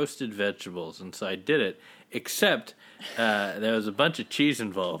bunch of roasted vegetables, and so I did it. Except there was a bunch of cheese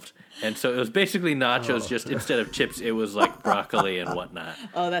involved, and so it was basically nachos. Just instead of chips, it was like broccoli and whatnot.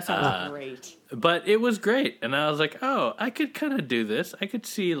 Oh, that sounds great! But it was great, and I was like, oh, I could kind of do this. I could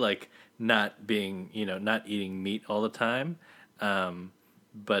see like not eating meat all the time. All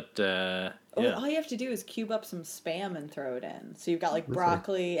you have to do is cube up some Spam and throw it in. So you've got like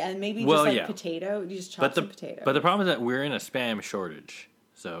broccoli and maybe just potato. You just chop some potato. But the problem is that we're in a Spam shortage,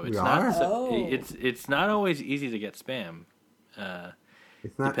 so it's it's not always easy to get Spam.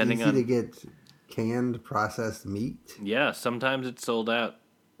 It's not easy to get canned processed meat. Yeah, sometimes it's sold out,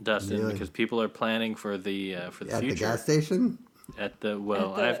 Dustin, because people are planning for the future. At the gas station.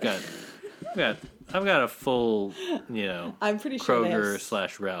 I've got a full, I'm pretty sure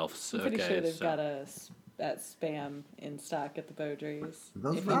Kroger / Ralph's. I'm pretty sure they've got that Spam in stock at the Beaudries.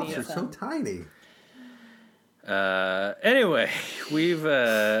 Those Ralphs are so tiny. Anyway,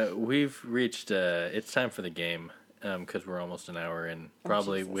 we've reached. It's time for the game because we're almost an hour in.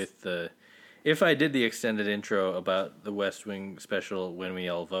 Probably with if I did the extended intro about the West Wing special when we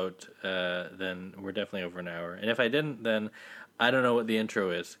all vote, then we're definitely over an hour. And if I didn't, then I don't know what the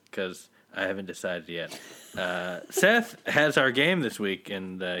intro is because I haven't decided yet. Seth has our game this week,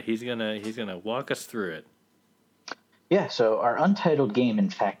 and he's gonna walk us through it. Yeah, so our untitled game, in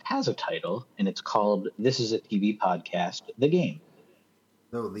fact, has a title, and it's called "This Is a TV Podcast: The Game."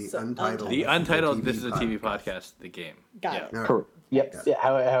 No, the So, untitled. The untitled. This is a TV podcast. podcast. The game. Got Yeah. it. All right. Yep. Yeah,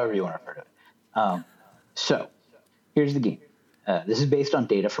 however you want to refer to it. So here's the game. This is based on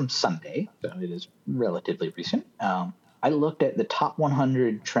data from Sunday, so it is relatively recent. I looked at the top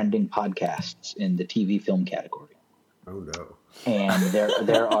 100 trending podcasts in the TV film category. Oh no! And there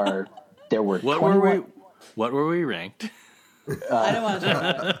were What were we ranked? I don't want to talk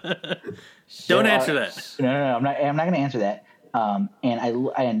about it. Don't answer that. No, I'm not going to answer that.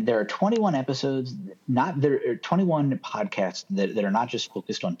 And there are 21 episodes, there are 21 podcasts that are not just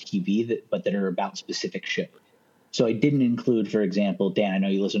focused on TV, but that are about specific shows. So I didn't include, for example, Dan, I know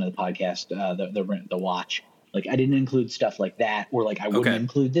you listen to the podcast, the Watch. Like I didn't include stuff like that, or like I wouldn't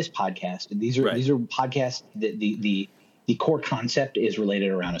include this podcast. These are podcasts that the core concept is related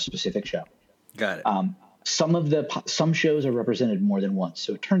around a specific show. Got it. Some shows are represented more than once.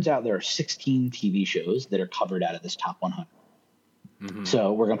 So it turns out there are 16 TV shows that are covered out of this top 100. Mm-hmm.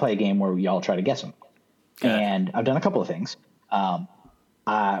 So we're going to play a game where we all try to guess them. And I've done a couple of things. We're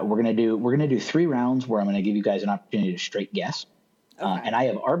going to do 3 rounds where I'm going to give you guys an opportunity to straight guess. Okay. And I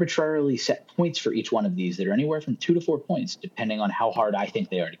have arbitrarily set points for each one of these that are anywhere from 2 to 4 points, depending on how hard I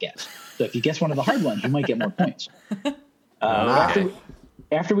think they are to guess. So if you guess one of the hard ones, you might get more points.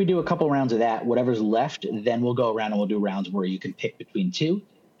 After we do a couple rounds of that, whatever's left, then we'll go around and we'll do rounds where you can pick between 2,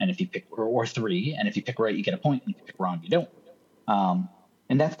 and if you pick or 3, and if you pick right, you get a point. And if you pick wrong, you don't.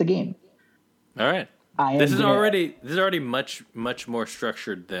 And that's the game. All right. This is already much more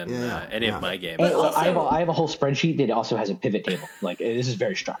structured than any of my games. I have a whole spreadsheet that also has a pivot table. Like this is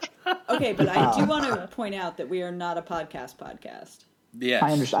very structured. Okay, but I do want to point out that we are not a podcast. Yes,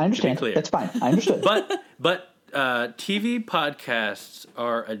 I understand. That's fine. I understood. But TV podcasts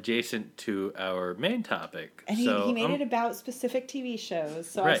are adjacent to our main topic. And he made it about specific TV shows,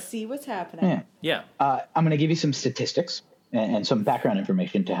 so I see what's happening. Yeah. I'm going to give you some statistics and some background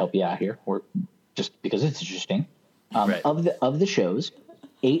information to help you out here, or just because it's interesting. Of the shows,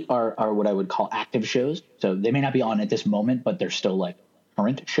 8 are what I would call active shows. So they may not be on at this moment, but they're still like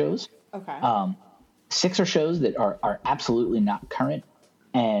current shows. Okay. 6 are shows that are absolutely not current,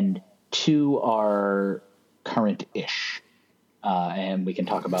 and 2 are current-ish. And we can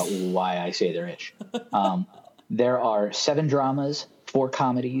talk about why I say they're ish. There are 7 dramas, 4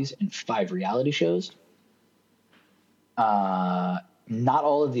 comedies, and 5 reality shows. Not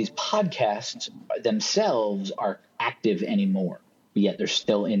all of these podcasts themselves are active anymore, but yet they're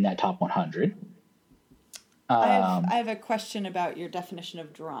still in that top 100. I have a question about your definition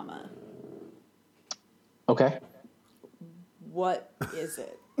of drama. Okay. What is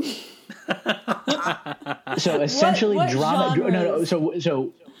it? So essentially, what drama. genres?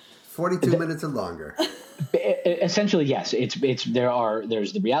 So 42 minutes or longer. Essentially, yes. There's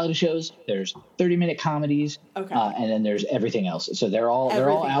the reality shows. There's 30-minute comedies. Okay. And then there's everything else. So they're all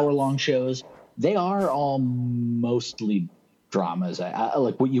hour-long shows. They are all mostly dramas. I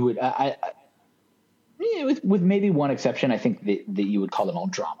like what you would. With maybe one exception, I think that you would call them all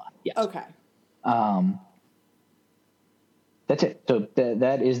drama. Yes. Okay. That's it. So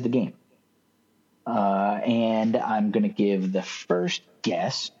that is the game. And I'm going to give the first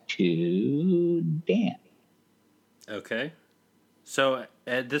guess to Dan. Okay. So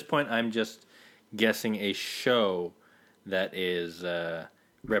at this point, I'm just guessing a show that is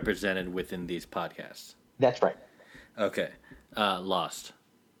represented within these podcasts. That's right. Okay. Lost.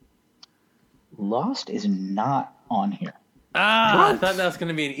 Lost is not on here. I thought that was going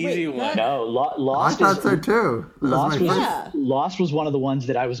to be an easy one. No, Lost. I thought so too. Lost was one of the ones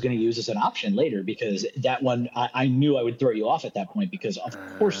that I was going to use as an option later, because that one I knew I would throw you off at that point, because of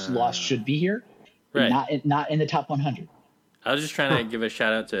course Lost should be here, right? Not in the top 100. I was just trying to give a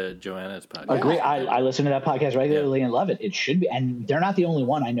shout out to Joanna's podcast. Agree. I listen to that podcast regularly and love it. It should be, and they're not the only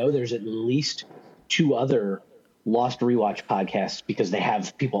one. I know there's at least 2 other Lost rewatch podcasts, because they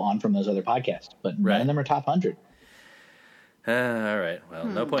have people on from those other podcasts, but none of them are top 100. All right. Well,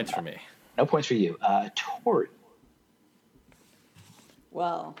 no points for me. No points for you. Tori.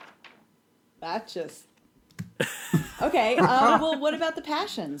 Well, that just... Okay. Well, what about the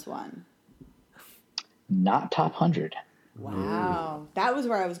Passions one? Not top 100. Wow. That was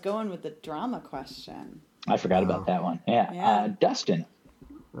where I was going with the drama question. I forgot about that one. Yeah. Dustin.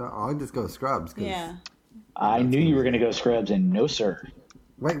 I'll just go Scrubs. Yeah. I knew you were going to go Scrubs, and no, sir.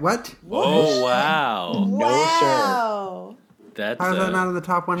 Wait, what? Oh, wow. No, sir. That's how is that not in the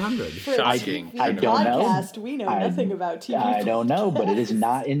top 100? Shocking. I don't know. We know nothing about TV. I don't know, but it is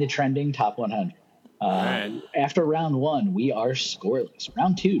not in the trending top 100. Right. After round 1, we are scoreless.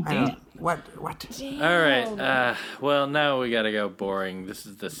 Round 2, Dan. What? Damn. All right. Well, now we got to go boring. This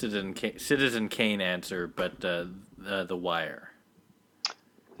is the Citizen Kane answer, but The Wire.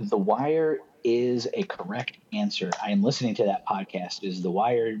 The Wire is a correct answer. I am listening to that podcast. Is The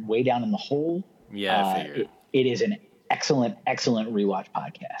Wire way down in the hole? Yeah, I figured. It is an excellent rewatch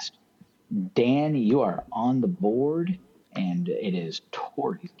podcast. Dan, you are on the board, and it is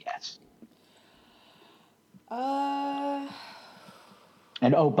Tori's guess.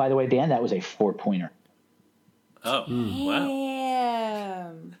 And by the way, Dan, that was a 4-pointer. Oh, wow.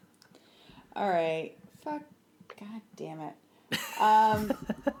 Damn. All right. Fuck. God damn it.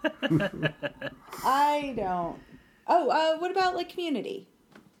 I don't. Oh, what about like Community?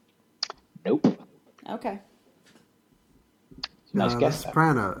 Nope. Okay. Nice guess. The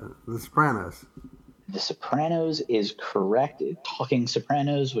Sopranos. The Sopranos is correct. Talking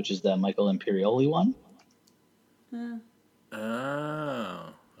Sopranos, which is the Michael Imperioli one.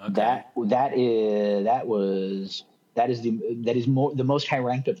 Oh, okay. That is the most high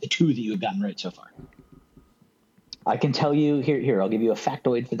ranked of the two that you have gotten right so far. I can tell you here. I'll give you a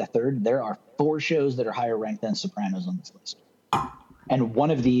factoid for the third. There are 4 shows that are higher ranked than Sopranos on this list, and one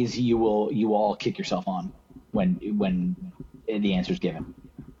of these you all kick yourself on when the answer is given.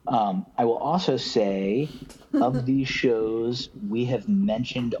 I will also say, of these shows we have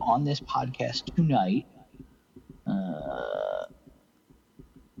mentioned on this podcast tonight.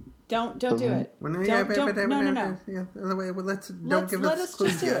 Don't do it. No. Yeah, Don't give us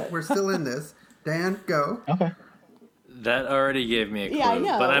clues yet. We're still in this. Dan, go. Okay. That already gave me a clue. Yeah, I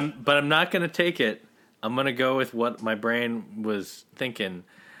know. But I'm not going to take it. I'm going to go with what my brain was thinking.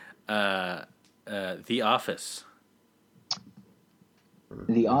 The Office.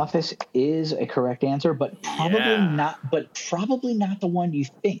 The Office is a correct answer, but probably not. But probably not the one you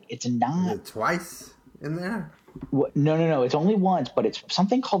think. It's not. Is it twice in there? No. It's only once, but it's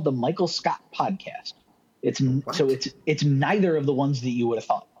something called the Michael Scott podcast. It's neither of the ones that you would have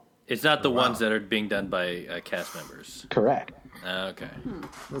thought. It's not the ones that are being done by cast members. Correct. Okay.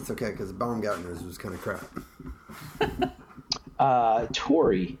 That's okay, because Baumgartner's was kind of crap.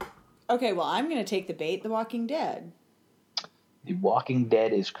 Tori. Okay, well, I'm going to take the bait, The Walking Dead. The Walking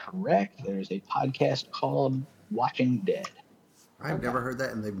Dead is correct. There's a podcast called Watching Dead. I've never heard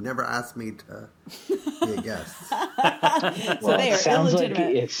that, and they've never asked me to be a guest. Well, they are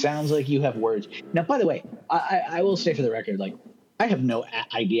illegitimate. It sounds like you have words. Now, by the way, I will say for the record, like, I have no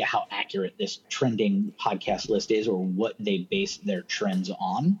idea how accurate this trending podcast list is or what they base their trends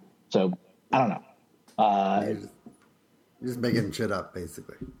on. So, I don't know. You're just making shit up,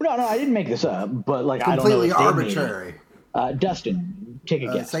 basically. No, I didn't make this up, but like Completely I don't know. arbitrary. Dustin, take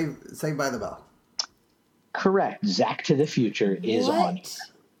a guess. Saved by the Bell. Correct. Zack to the Future is on here.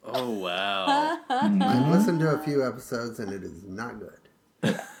 Oh, wow. I've listened to a few episodes, and it is not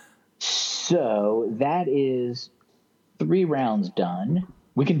good. So that is 3 rounds done.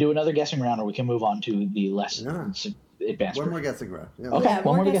 We can do another guessing round, or we can move on to the less advanced. One more guessing round. Yeah. Okay, Yeah,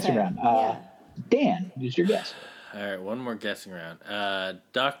 one more more guessing guessing. round. Dan, who's your guess? All right, one more guessing round.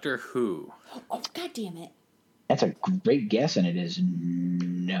 Doctor Who. Oh, God damn it. That's a great guess, and it is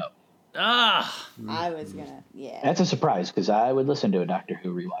no. Ah! I was going to, yeah. That's a surprise, because I would listen to a Doctor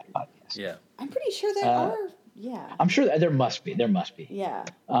Who rewatch podcast. Yeah. I'm pretty sure there are, yeah. I'm sure there must be. Yeah.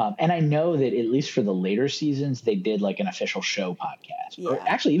 And I know that at least for the later seasons, they did like an official show podcast. Yeah. Or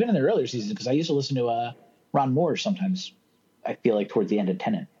actually, even in the earlier seasons, because I used to listen to Ron Moore sometimes, I feel like towards the end of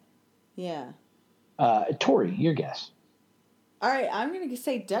Tenet. Yeah. Tori, your guess. All right, I'm gonna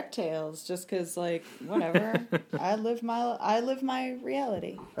say Ducktales, just because, like, whatever. I live my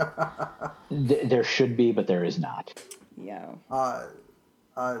reality. There should be, but there is not. Yo.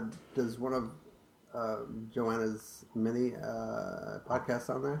 Does one of Joanna's mini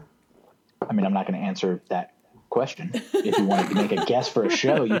podcasts on there? I mean, I'm not going to answer that question. If you wanted to make a guess for a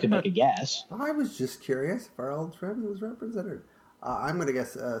show, you can make a guess. I was just curious if our old friend was represented. I'm going to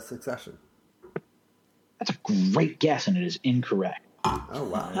guess Succession. That's a great guess, and it is incorrect. Oh,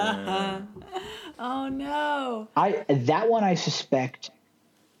 wow. Oh, no. That one, I suspect,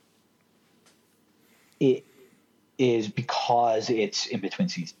 it is because it's in between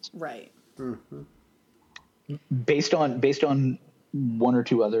seasons. Right. Mm-hmm. Based on one or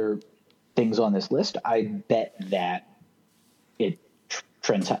two other things on this list, I bet that it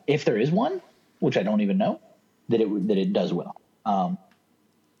trends. If there is one, which I don't even know, that it does well.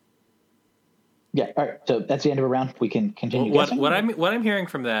 Yeah. All right. So that's the end of a round. We can continue. What I'm hearing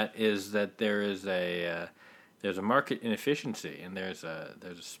from that is that there is there's a market inefficiency, and there's a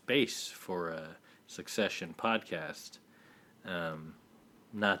space for a Succession podcast.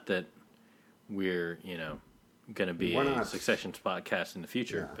 Not that we're going to be a Succession podcast in the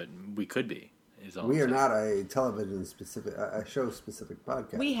future, but we could be. We are not a television specific, a show specific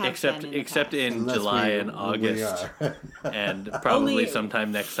podcast. We have except in July and August, and probably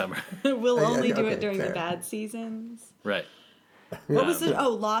sometime next summer. We'll only do it during the bad seasons. Right. What was it? Oh,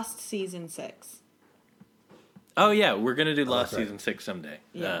 Lost season 6. Oh yeah, we're gonna do Lost season 6 someday.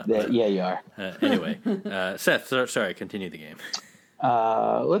 Yeah, you are. Anyway, Seth, sorry, continue the game.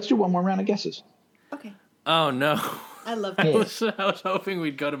 Let's do one more round of guesses. Okay. Oh no. I love I was hoping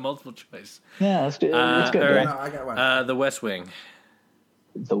we'd go to multiple choice. Yeah, let's do it. Let's go. All right. No, I got one. The West Wing.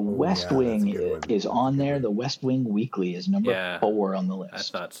 The West Wing is on there. The West Wing Weekly is number 4 on the list. I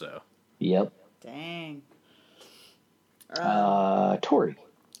thought so. Yep. Dang. Tori.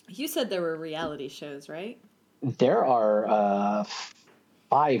 You said there were reality shows, right? There are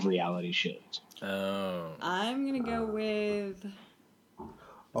 5 reality shows. Oh. I'm going to go with...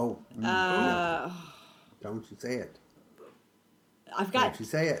 Don't you say it. I've got... Don't you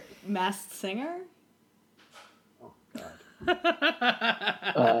say it. Masked Singer? Oh, God.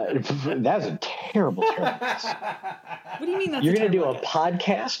 That's a terrible guess. What do you mean that's You're going to do a guess?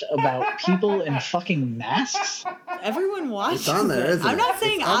 podcast about people in fucking masks? Everyone watches It's on there, isn't it? I'm not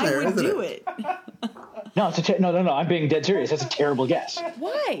saying I would do it. No, no. I'm being dead serious. That's a terrible guess.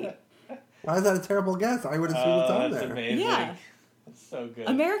 Why? Why is that a terrible guess? I would assume it's on there. Amazing. Yeah. That's so good.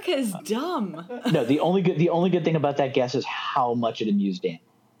 America is dumb. No, the only good thing about that guess is how much it amused Dan.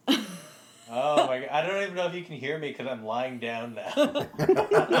 Oh my God! I don't even know if you can hear me because I'm lying down now.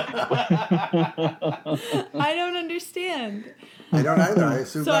 I don't understand. I don't either. I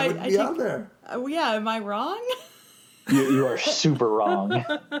assume So that I would be think- on there. Yeah, am I wrong? You are super wrong.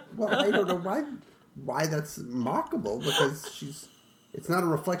 Well, I don't know why that's mockable, because it's not a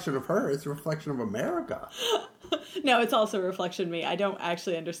reflection of her, it's a reflection of America. No, it's also a reflection of me. I don't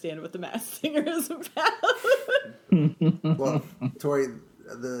actually understand what The Masked Singer is about. Well, Tori,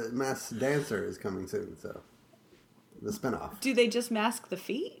 the Masked Dancer is coming soon, so the spinoff. Do they just mask the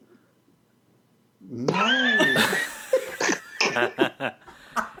feet? No.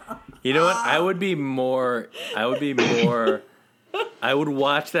 You know what? I would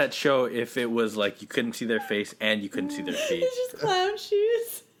watch that show if it was like you couldn't see their face and you couldn't see their feet. It's just clown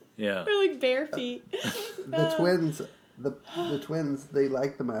shoes. Yeah. They're like bare feet. The twins, the twins, they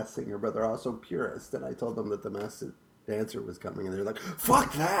like the Masked Singer, but they're also purists. And I told them that the Masked Dancer was coming, and they're like,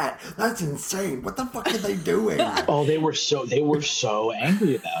 "Fuck that! That's insane! What the fuck are they doing?" Oh, they were so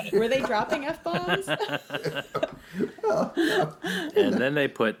angry about it. Were they dropping F-bombs? And then they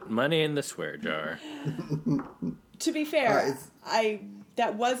put money in the swear jar. To be fair,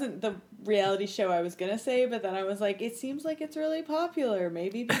 that wasn't the reality show I was gonna say, but then I was like, it seems like it's really popular.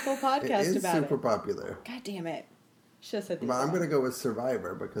 Maybe people podcast about it. Super popular. God damn it! Should have said. But I'm gonna go with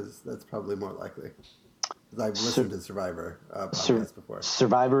Survivor because that's probably more likely. Because I've listened to Survivor podcasts before.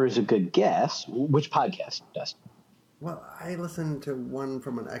 Survivor is a good guess. Which podcast, Dustin? Well, I listened to one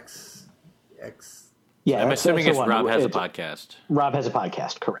from an ex. Yeah, I'm assuming that's the Rob one. has a podcast. Rob has a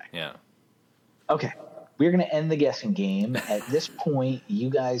podcast, correct. Yeah. Okay. We're going to end the guessing game. At this point, you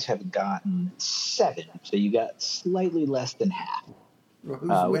guys have gotten 7, so you got slightly less than half. Well,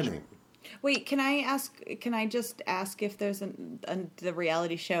 who's winning? Wait, can I just ask if there's the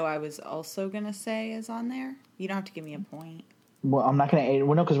reality show I was also going to say is on there? You don't have to give me a point. Well, I'm not going to.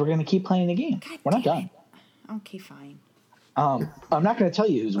 Well, no, because we're going to keep playing the game. We're not done. Okay, fine. I'm not going to tell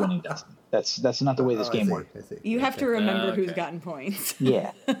you who's winning, Dustin. That's not the way this game works. You have to remember who's gotten points.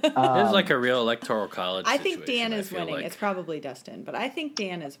 Yeah. This is like a real electoral college I think situation, Dan is winning. like. It's probably Dustin, but I think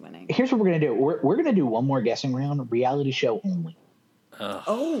Dan is winning. Here's what we're going to do. We're going to do one more guessing round, reality show only.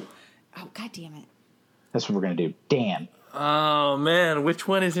 Oh, God damn it. That's what we're going to do. Dan. Oh, man. Which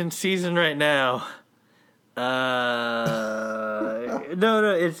one is in season right now? No,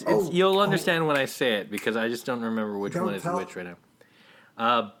 it's you'll understand when I say it because I just don't remember which one is which right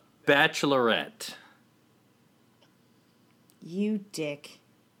now. Bachelorette. You dick.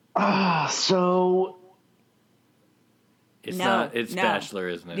 So It's No, not. It's no. Bachelor,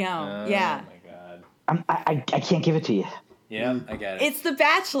 isn't it? No, yeah. Oh my god. I can't give it to you. Yeah, I got it. It's The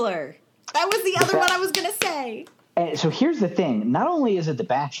Bachelor. That was the other one I was going to say. And so here's the thing. Not only is it The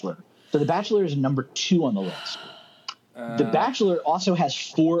Bachelor, so The Bachelor is number 2 on the list. The Bachelor also has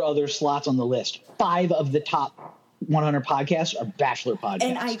 4 other slots on the list. 5 of the top 100 podcasts are Bachelor podcasts.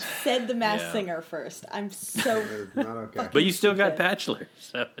 And I said The Masked Singer first. I'm so Not okay. But you still got Bachelor,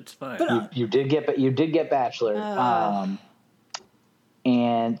 so it's fine. But, you did get Bachelor.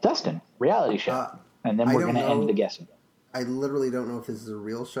 And Dustin, reality show. And then we're going to end the guessing. I literally don't know if this is a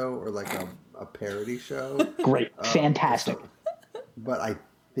real show or like a parody show. Great. Fantastic. But I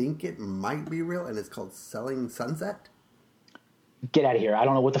think it might be real, and it's called Selling Sunset. Get out of here! I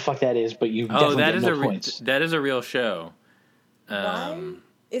don't know what the fuck that is, but you definitely get no points. That is a real show. Why?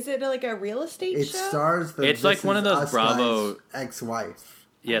 Is it like a real estate It show? stars the. It's like one of those Bravo ex-wife.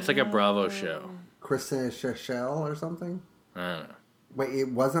 Yeah, it's like a Bravo show. Kristen Shachelle or something. I don't know. Wait, it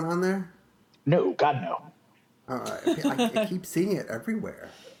wasn't on there? No, God no. I keep seeing it everywhere.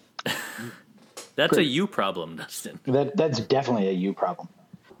 That's a you problem, Dustin. That's definitely a you problem.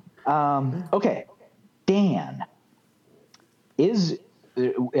 Okay, Dan. I'm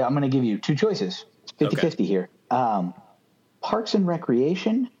going to give you two choices. It's 50-50 here. Parks and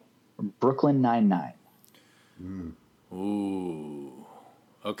Recreation, or Brooklyn Nine-Nine. Ooh.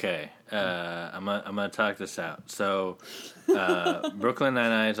 Okay. I'm gonna talk this out. So, Brooklyn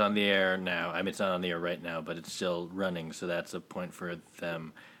Nine-Nine is on the air now. I mean, it's not on the air right now, but it's still running, so that's a point for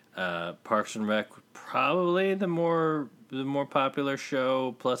them. Parks and Rec, probably the more popular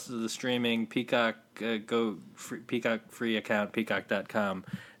show, plus the streaming. Peacock, Peacock free account, peacock.com,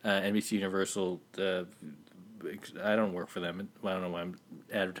 NBC Universal. I don't work for them. I don't know why I'm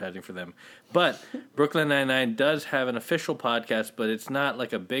advertising for them. But Brooklyn Nine-Nine does have an official podcast, but it's not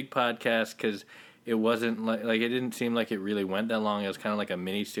like a big podcast because it wasn't like it didn't seem like it really went that long. It was kind of like a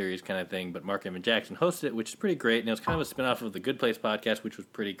mini-series kind of thing, but Mark Evan Jackson hosted it, which is pretty great, and it was kind of a spin-off of the Good Place podcast, which was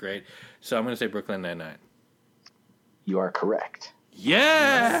pretty great. So I'm going to say Brooklyn Nine-Nine. You are correct.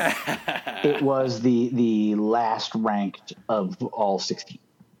 Yeah! It was the last ranked of all 16.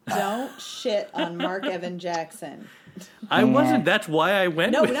 Don't shit on Mark Evan Jackson. I wasn't. That's why I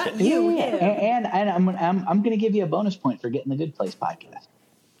went with not it. you. Yeah, Him. and I'm going to give you a bonus point for getting the Good Place podcast,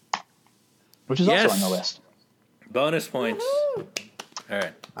 which is also on the list. Bonus points. Woo-hoo. All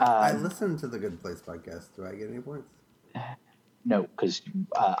right. I listened to the Good Place podcast. Do I get any points? No, because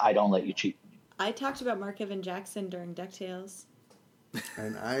I don't let you cheat. I talked about Mark Evan Jackson during Ducktales.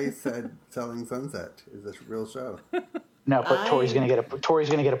 And I said Selling Sunset is a real show. No, but Tori's going to get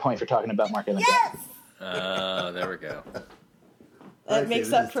a point for talking about Mark Evan Jackson. There we go. That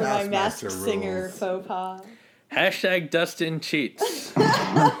makes up for my Masked rules. Singer faux pas. Hashtag Dustin cheats.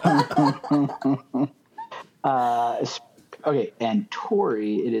 Okay, and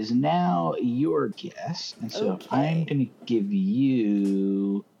Tori, it is now your guess, and so I'm going to give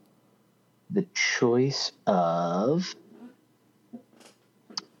you the choice of.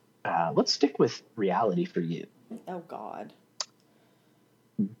 Let's stick with reality for you. Oh, God.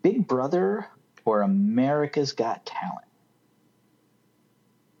 Big Brother or America's Got Talent?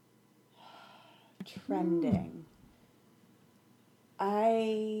 Trending.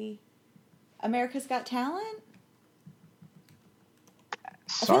 America's Got Talent?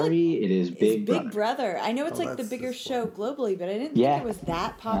 Sorry, it is Big Brother. Big Brother. I know it's like the bigger show globally, but I didn't think it was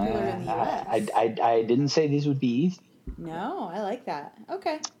that popular in the U.S. I didn't say these would be easy. No, I like that.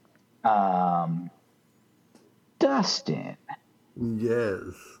 Okay. Dustin.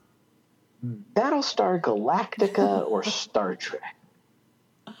 Yes. Battlestar Galactica or Star Trek?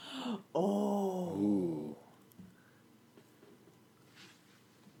 Oh. Ooh.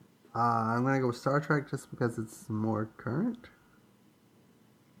 I'm going to go with Star Trek just because it's more current.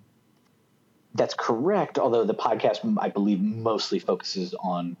 That's correct, although the podcast, I believe, mostly focuses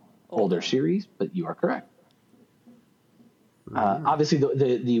on older series, but you are correct. Obviously,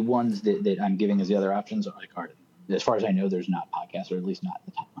 the ones that I'm giving as the other options are like hard. As far as I know, there's not podcasts, or at least not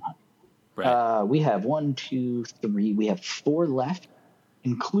in the top 100. Right. We have 1, 2, 3. We have 4 left,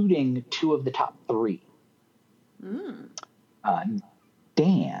 including 2 of the top 3.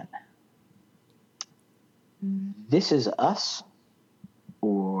 Dan, This Is Us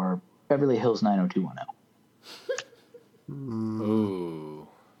or Beverly Hills 90210? Ooh.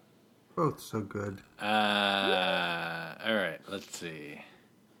 Both so good. All right, let's see.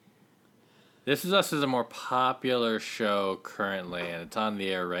 This Is Us is a more popular show currently, and it's on the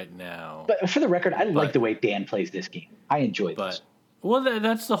air right now. But for the record, I like the way Dan plays this game. I enjoy this. Well,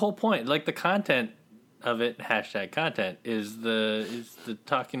 that's the whole point. Like, the content of it, hashtag content, is the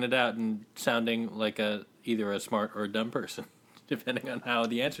talking it out and sounding like either a smart or a dumb person, depending on how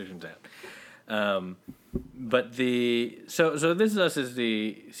the answer turns out. But so This Is Us is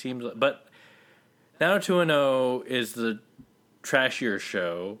but 90210 is the trashier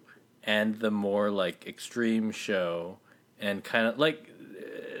show and the more like extreme show, and kind of like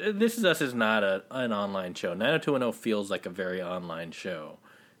This Is Us is not an online show. 90210 feels like a very online show,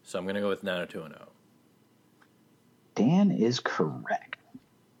 so I'm gonna go with 90210. Dan is correct.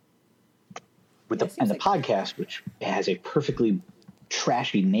 The podcast, which has a perfectly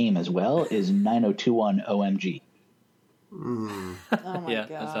trashy name as well, is 9021 OMG. Oh my God.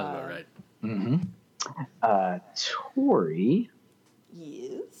 That sounds about right. Mm-hmm. Tori.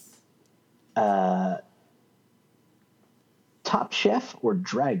 Yes. Top Chef or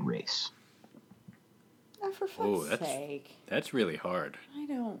Drag Race? Oh, for fuck's sake. That's really hard. I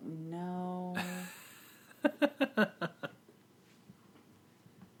don't know.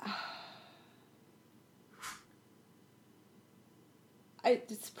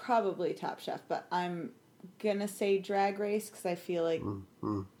 It's probably Top Chef, but I'm gonna say Drag Race because I feel like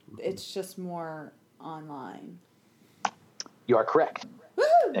it's just more online. You are correct.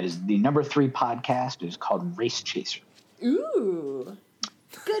 Woo-hoo! That is the number 3 podcast. It is called Race Chaser. Ooh,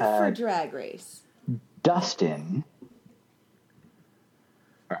 good for Drag Race. Dustin,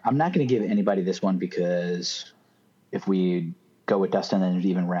 I'm not going to give anybody this one because if we go with Dustin, then there's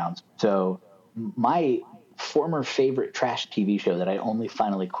even rounds. So my former favorite trash TV show that I only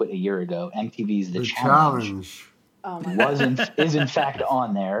finally quit a year ago, MTV's The Challenge. Oh my is in fact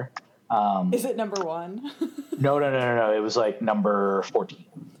on there. Is it number 1? No. It was like number 14.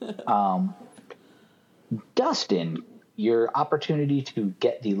 Dustin, your opportunity to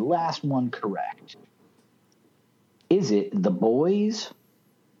get the last one correct. Is it The Boys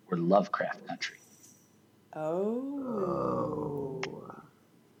or Lovecraft Country? Oh.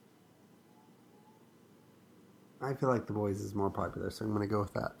 I feel like The Boys is more popular, so I'm going to go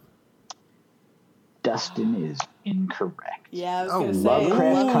with that. Dustin is incorrect. Yeah, I was going to say.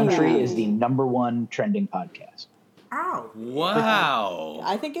 Lovecraft Country is the number 1 trending podcast. Ow! Wow.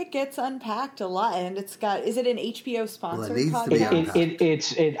 I think it gets unpacked a lot, and it's got. Is it an HBO sponsored needs to be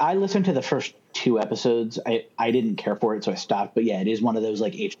podcast? I listened to the first 2 episodes. I didn't care for it, so I stopped. But yeah, it is one of those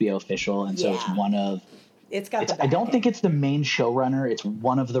like HBO official, and so it's one of. It's got. I don't think it's the main showrunner. It's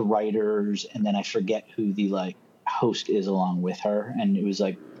one of the writers, and then I forget who the like host is along with her. And it was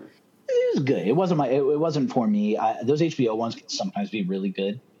like, it was good. It wasn't for me. Those HBO ones can sometimes be really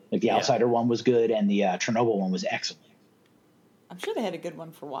good. Like the Outsider one was good, and the Chernobyl one was excellent. I'm sure they had a good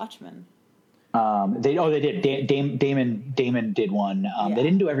one for Watchmen. They did. Damon did one. They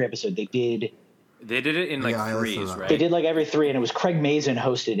didn't do every episode. They did it in like threes, right? They did like every 3, and it was Craig Mazin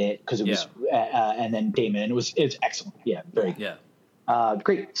hosted it because it was, and then Damon. And it's excellent. Yeah, very good. Yeah.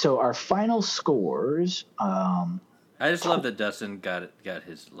 Great. So our final scores. I just love that Dustin got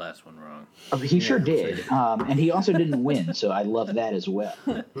his last one wrong. He sure did, and he also didn't win, so I love that as well.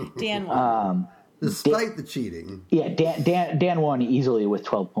 Dan won. Despite the cheating. Yeah, Dan won easily with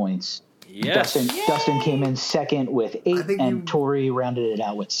 12 points. Yes. Dustin came in second with 8, and Tori rounded it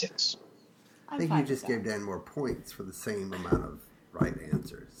out with 6. I think you just gave Dan more points for the same amount of right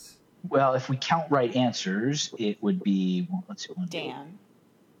answers. Well, if we count right answers, it would be, let's see. Dan.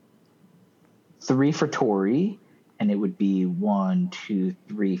 3 for Tori. And it would be 1, 2,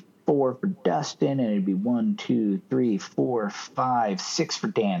 3, 4 for Dustin, and it'd be 1, 2, 3, 4, 5, 6 for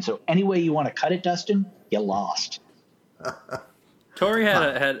Dan. So any way you want to cut it, Dustin, you lost. Tori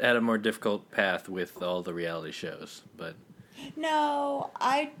had a more difficult path with all the reality shows, but no,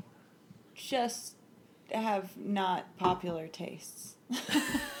 I just have not popular tastes.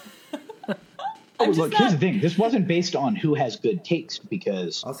 Look, here's the thing. This wasn't based on who has good taste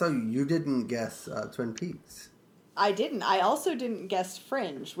because also you didn't guess Twin Peaks. I didn't. I also didn't guess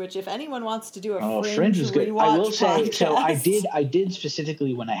Fringe, which if anyone wants to do a Fringe is good. I will say, podcast. so I did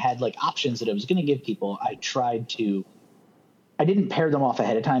specifically when I had like options that I was going to give people, I didn't pair them off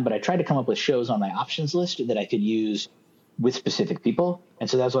ahead of time, but I tried to come up with shows on my options list that I could use with specific people. And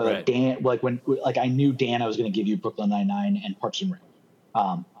so that's why like Dan, I knew Dan, I was going to give you Brooklyn Nine-Nine and Parks and Rec.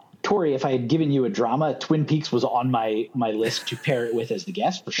 Tori, if I had given you a drama, Twin Peaks was on my list to pair it with as the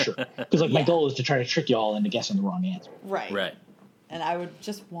guest for sure. Because my goal is to try to trick you all into guessing the wrong answer. Right. And I would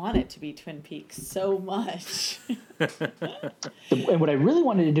just want it to be Twin Peaks so much. And what I really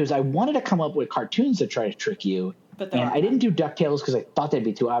wanted to do is I wanted to come up with cartoons that try to trick you. And I didn't do Ducktales because I thought that'd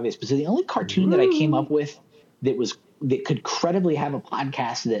be too obvious. But so the only cartoon that I came up with that could credibly have a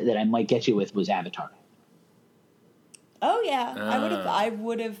podcast that I might get you with was Avatar. Oh yeah, I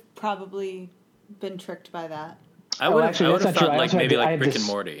would have probably been tricked by that. I would have thought like maybe like Rick and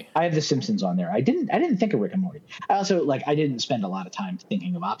Morty. I have The Simpsons on there. I didn't think of Rick and Morty. I also I didn't spend a lot of time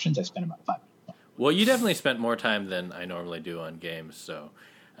thinking of options. I spent about 5 minutes. Well, you definitely spent more time than I normally do on games, so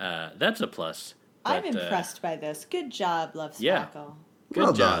that's a plus. But, I'm impressed by this. Good job, Love Spackle. Yeah,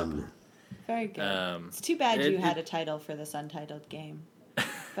 good job. Very good. It's too bad you had a title for this untitled game,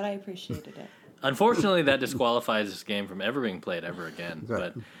 but I appreciated it. Unfortunately, that disqualifies this game from ever being played ever again.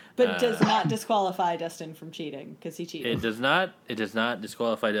 Right. But does not disqualify Dustin from cheating because he cheated. It does not. It does not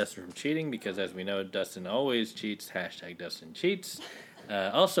disqualify Dustin from cheating because, as we know, Dustin always cheats. # Dustin cheats.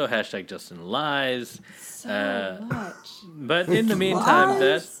 Also, # Dustin lies. So much. But in the meantime,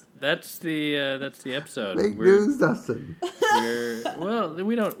 that's the episode. Fake news, Dustin.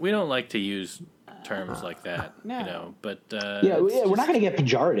 We don't like to use terms like that, No. But we're not going to get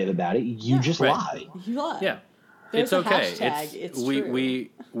pejorative about it. You just lie. You lie. Yeah, There's it's okay. It's true.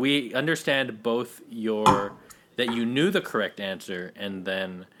 We understand both that you knew the correct answer and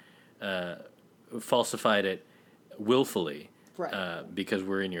then falsified it willfully. Right. Because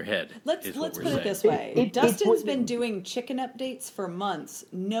we're in your head. Let's put it this way. Dustin's been doing chicken updates for months,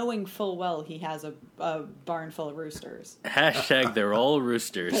 knowing full well he has a barn full of roosters. Hashtag they're all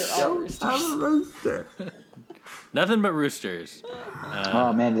roosters. They're all roosters. I'm a rooster. Nothing but roosters.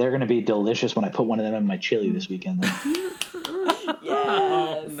 Oh man, they're going to be delicious when I put one of them in my chili this weekend. Yes.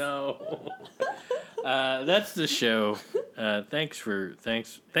 Oh no. That's the show. Thanks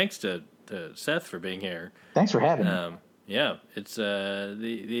to Seth for being here. Thanks for having me. Yeah, it's I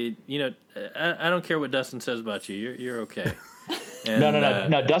don't care what Dustin says about you. You're okay. And,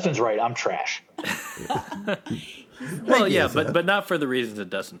 No. Dustin's right. I'm trash. Well, yeah, but not for the reasons that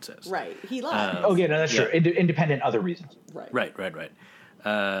Dustin says. Right. He lies. Okay, no, that's true. Independent other reasons. Right.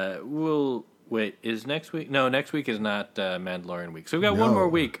 We'll wait. Is next week? No, next week is not Mandalorian week. So we've got one more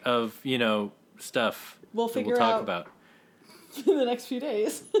week of stuff. We'll figure talk out about in the next few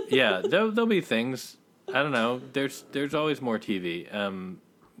days. Yeah, there'll be things. I don't know. There's always more TV.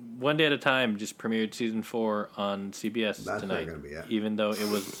 One Day at a Time just premiered season 4 on CBS tonight. Not gonna be it. Even though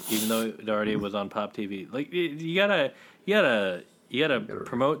it already was on Pop TV. Like you gotta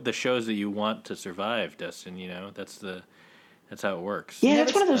promote the shows that you want to survive, Dustin. That's how it works. Yeah,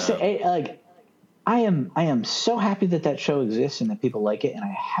 that's one of those. I am so happy that show exists and that people like it, and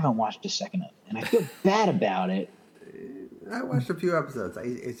I haven't watched a second of it, and I feel bad about it. I watched a few episodes.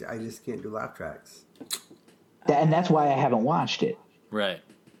 I just can't do laugh tracks. And that's why I haven't watched it. Right.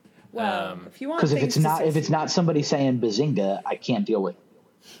 Well, if you want, because if it's not somebody saying Bazinga, I can't deal with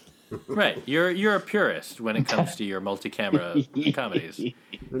it. Right. You're a purist when it comes to your multi-camera comedies.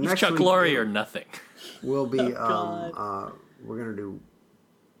 It's Chuck week, Lorre or nothing. We'll be we're gonna do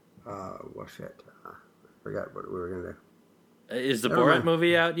I forgot what we were gonna do. Is the Borat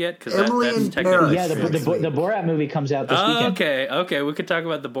movie out yet? Because that's technically... Yeah, the Borat movie comes out this weekend. Okay. We could talk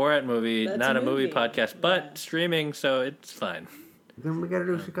about the Borat movie, That's not a a movie movie. podcast, but streaming, so it's fine. Then we gotta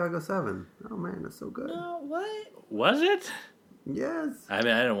do Chicago 7. Oh man, that's so good. No, what? Was it? Yes. I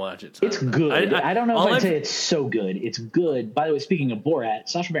mean, I didn't watch it. So It's good. I don't know if I'd say it's so good. It's good. By the way, speaking of Borat,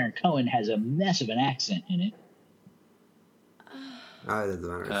 Sacha Baron Cohen has a mess of an accent in it. It doesn't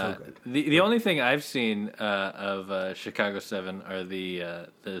matter. It's so good. The only thing I've seen of Chicago 7 are the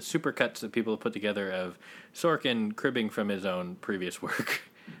supercuts that people have put together of Sorkin cribbing from his own previous work.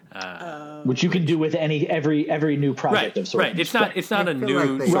 Which you can do with every new project of Sorkin. Right. It's not a new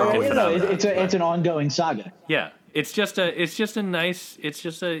like they Sorkin always phenomenon. It's an ongoing saga. Yeah. It's just a nice,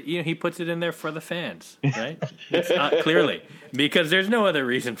 he puts it in there for the fans, right? It's not, clearly, because there's no other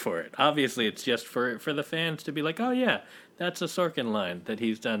reason for it. Obviously, it's just for the fans to be like, oh yeah, that's a Sorkin line that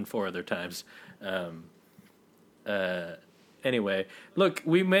he's done 4 other times. Anyway, look,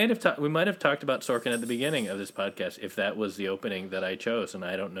 we might have talked about Sorkin at the beginning of this podcast if that was the opening that I chose, and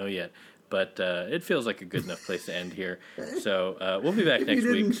I don't know yet. But it feels like a good enough place to end here. So we'll be back next week. If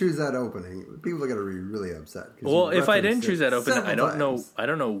you didn't choose that opening, people are going to be really upset. Well, if I didn't choose that opening, I don't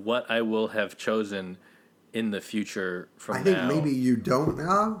times. know what I will have chosen in the future from now. I think maybe you don't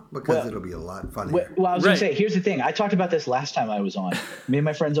now because it'll be a lot funnier. Well, I was going to say, here's the thing. I talked about this last time I was on. Me and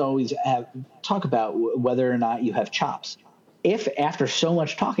my friends always talk about whether or not you have chops. If after so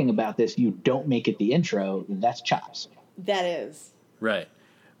much talking about this, you don't make it the intro, that's chops. That is. Right.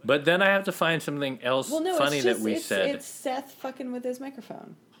 But then I have to find something else funny that we said. It's Seth fucking with his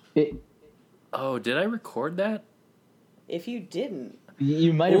microphone. Did I record that? If you didn't.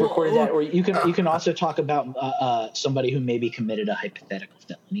 You might have recorded that, or you can also talk about somebody who maybe committed a hypothetical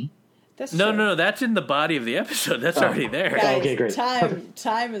felony. That's No, that's in the body of the episode. That's already there. Guys, okay, great.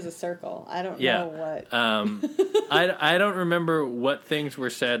 Time is a circle. I don't know what. I don't remember what things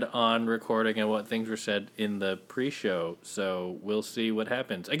were said on recording and what things were said in the pre-show. So we'll see what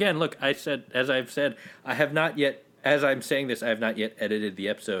happens. Again, look, as I've said, I have not yet. As I'm saying this, I have not yet edited the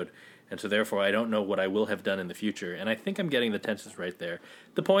episode, and so therefore I don't know what I will have done in the future. And I think I'm getting the tenses right there.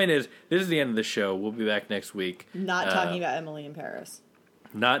 The point is, this is the end of the show. We'll be back next week. Not talking about Emily in Paris.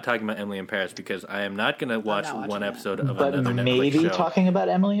 Not talking about Emily in Paris because I am not going to watch one episode of but another Netflix maybe show. Talking about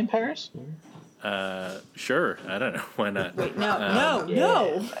Emily in Paris? Sure. I don't know. Why not? Wait,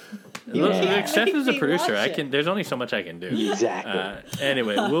 no. Look, Seth is a me producer. watch it. There's only so much I can do. Exactly.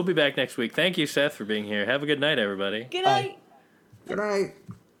 Anyway, we'll be back next week. Thank you, Seth, for being here. Have a good night, everybody. Good night. Good night.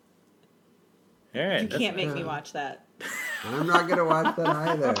 All right. You can't make me watch that. I'm not gonna watch that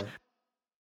either.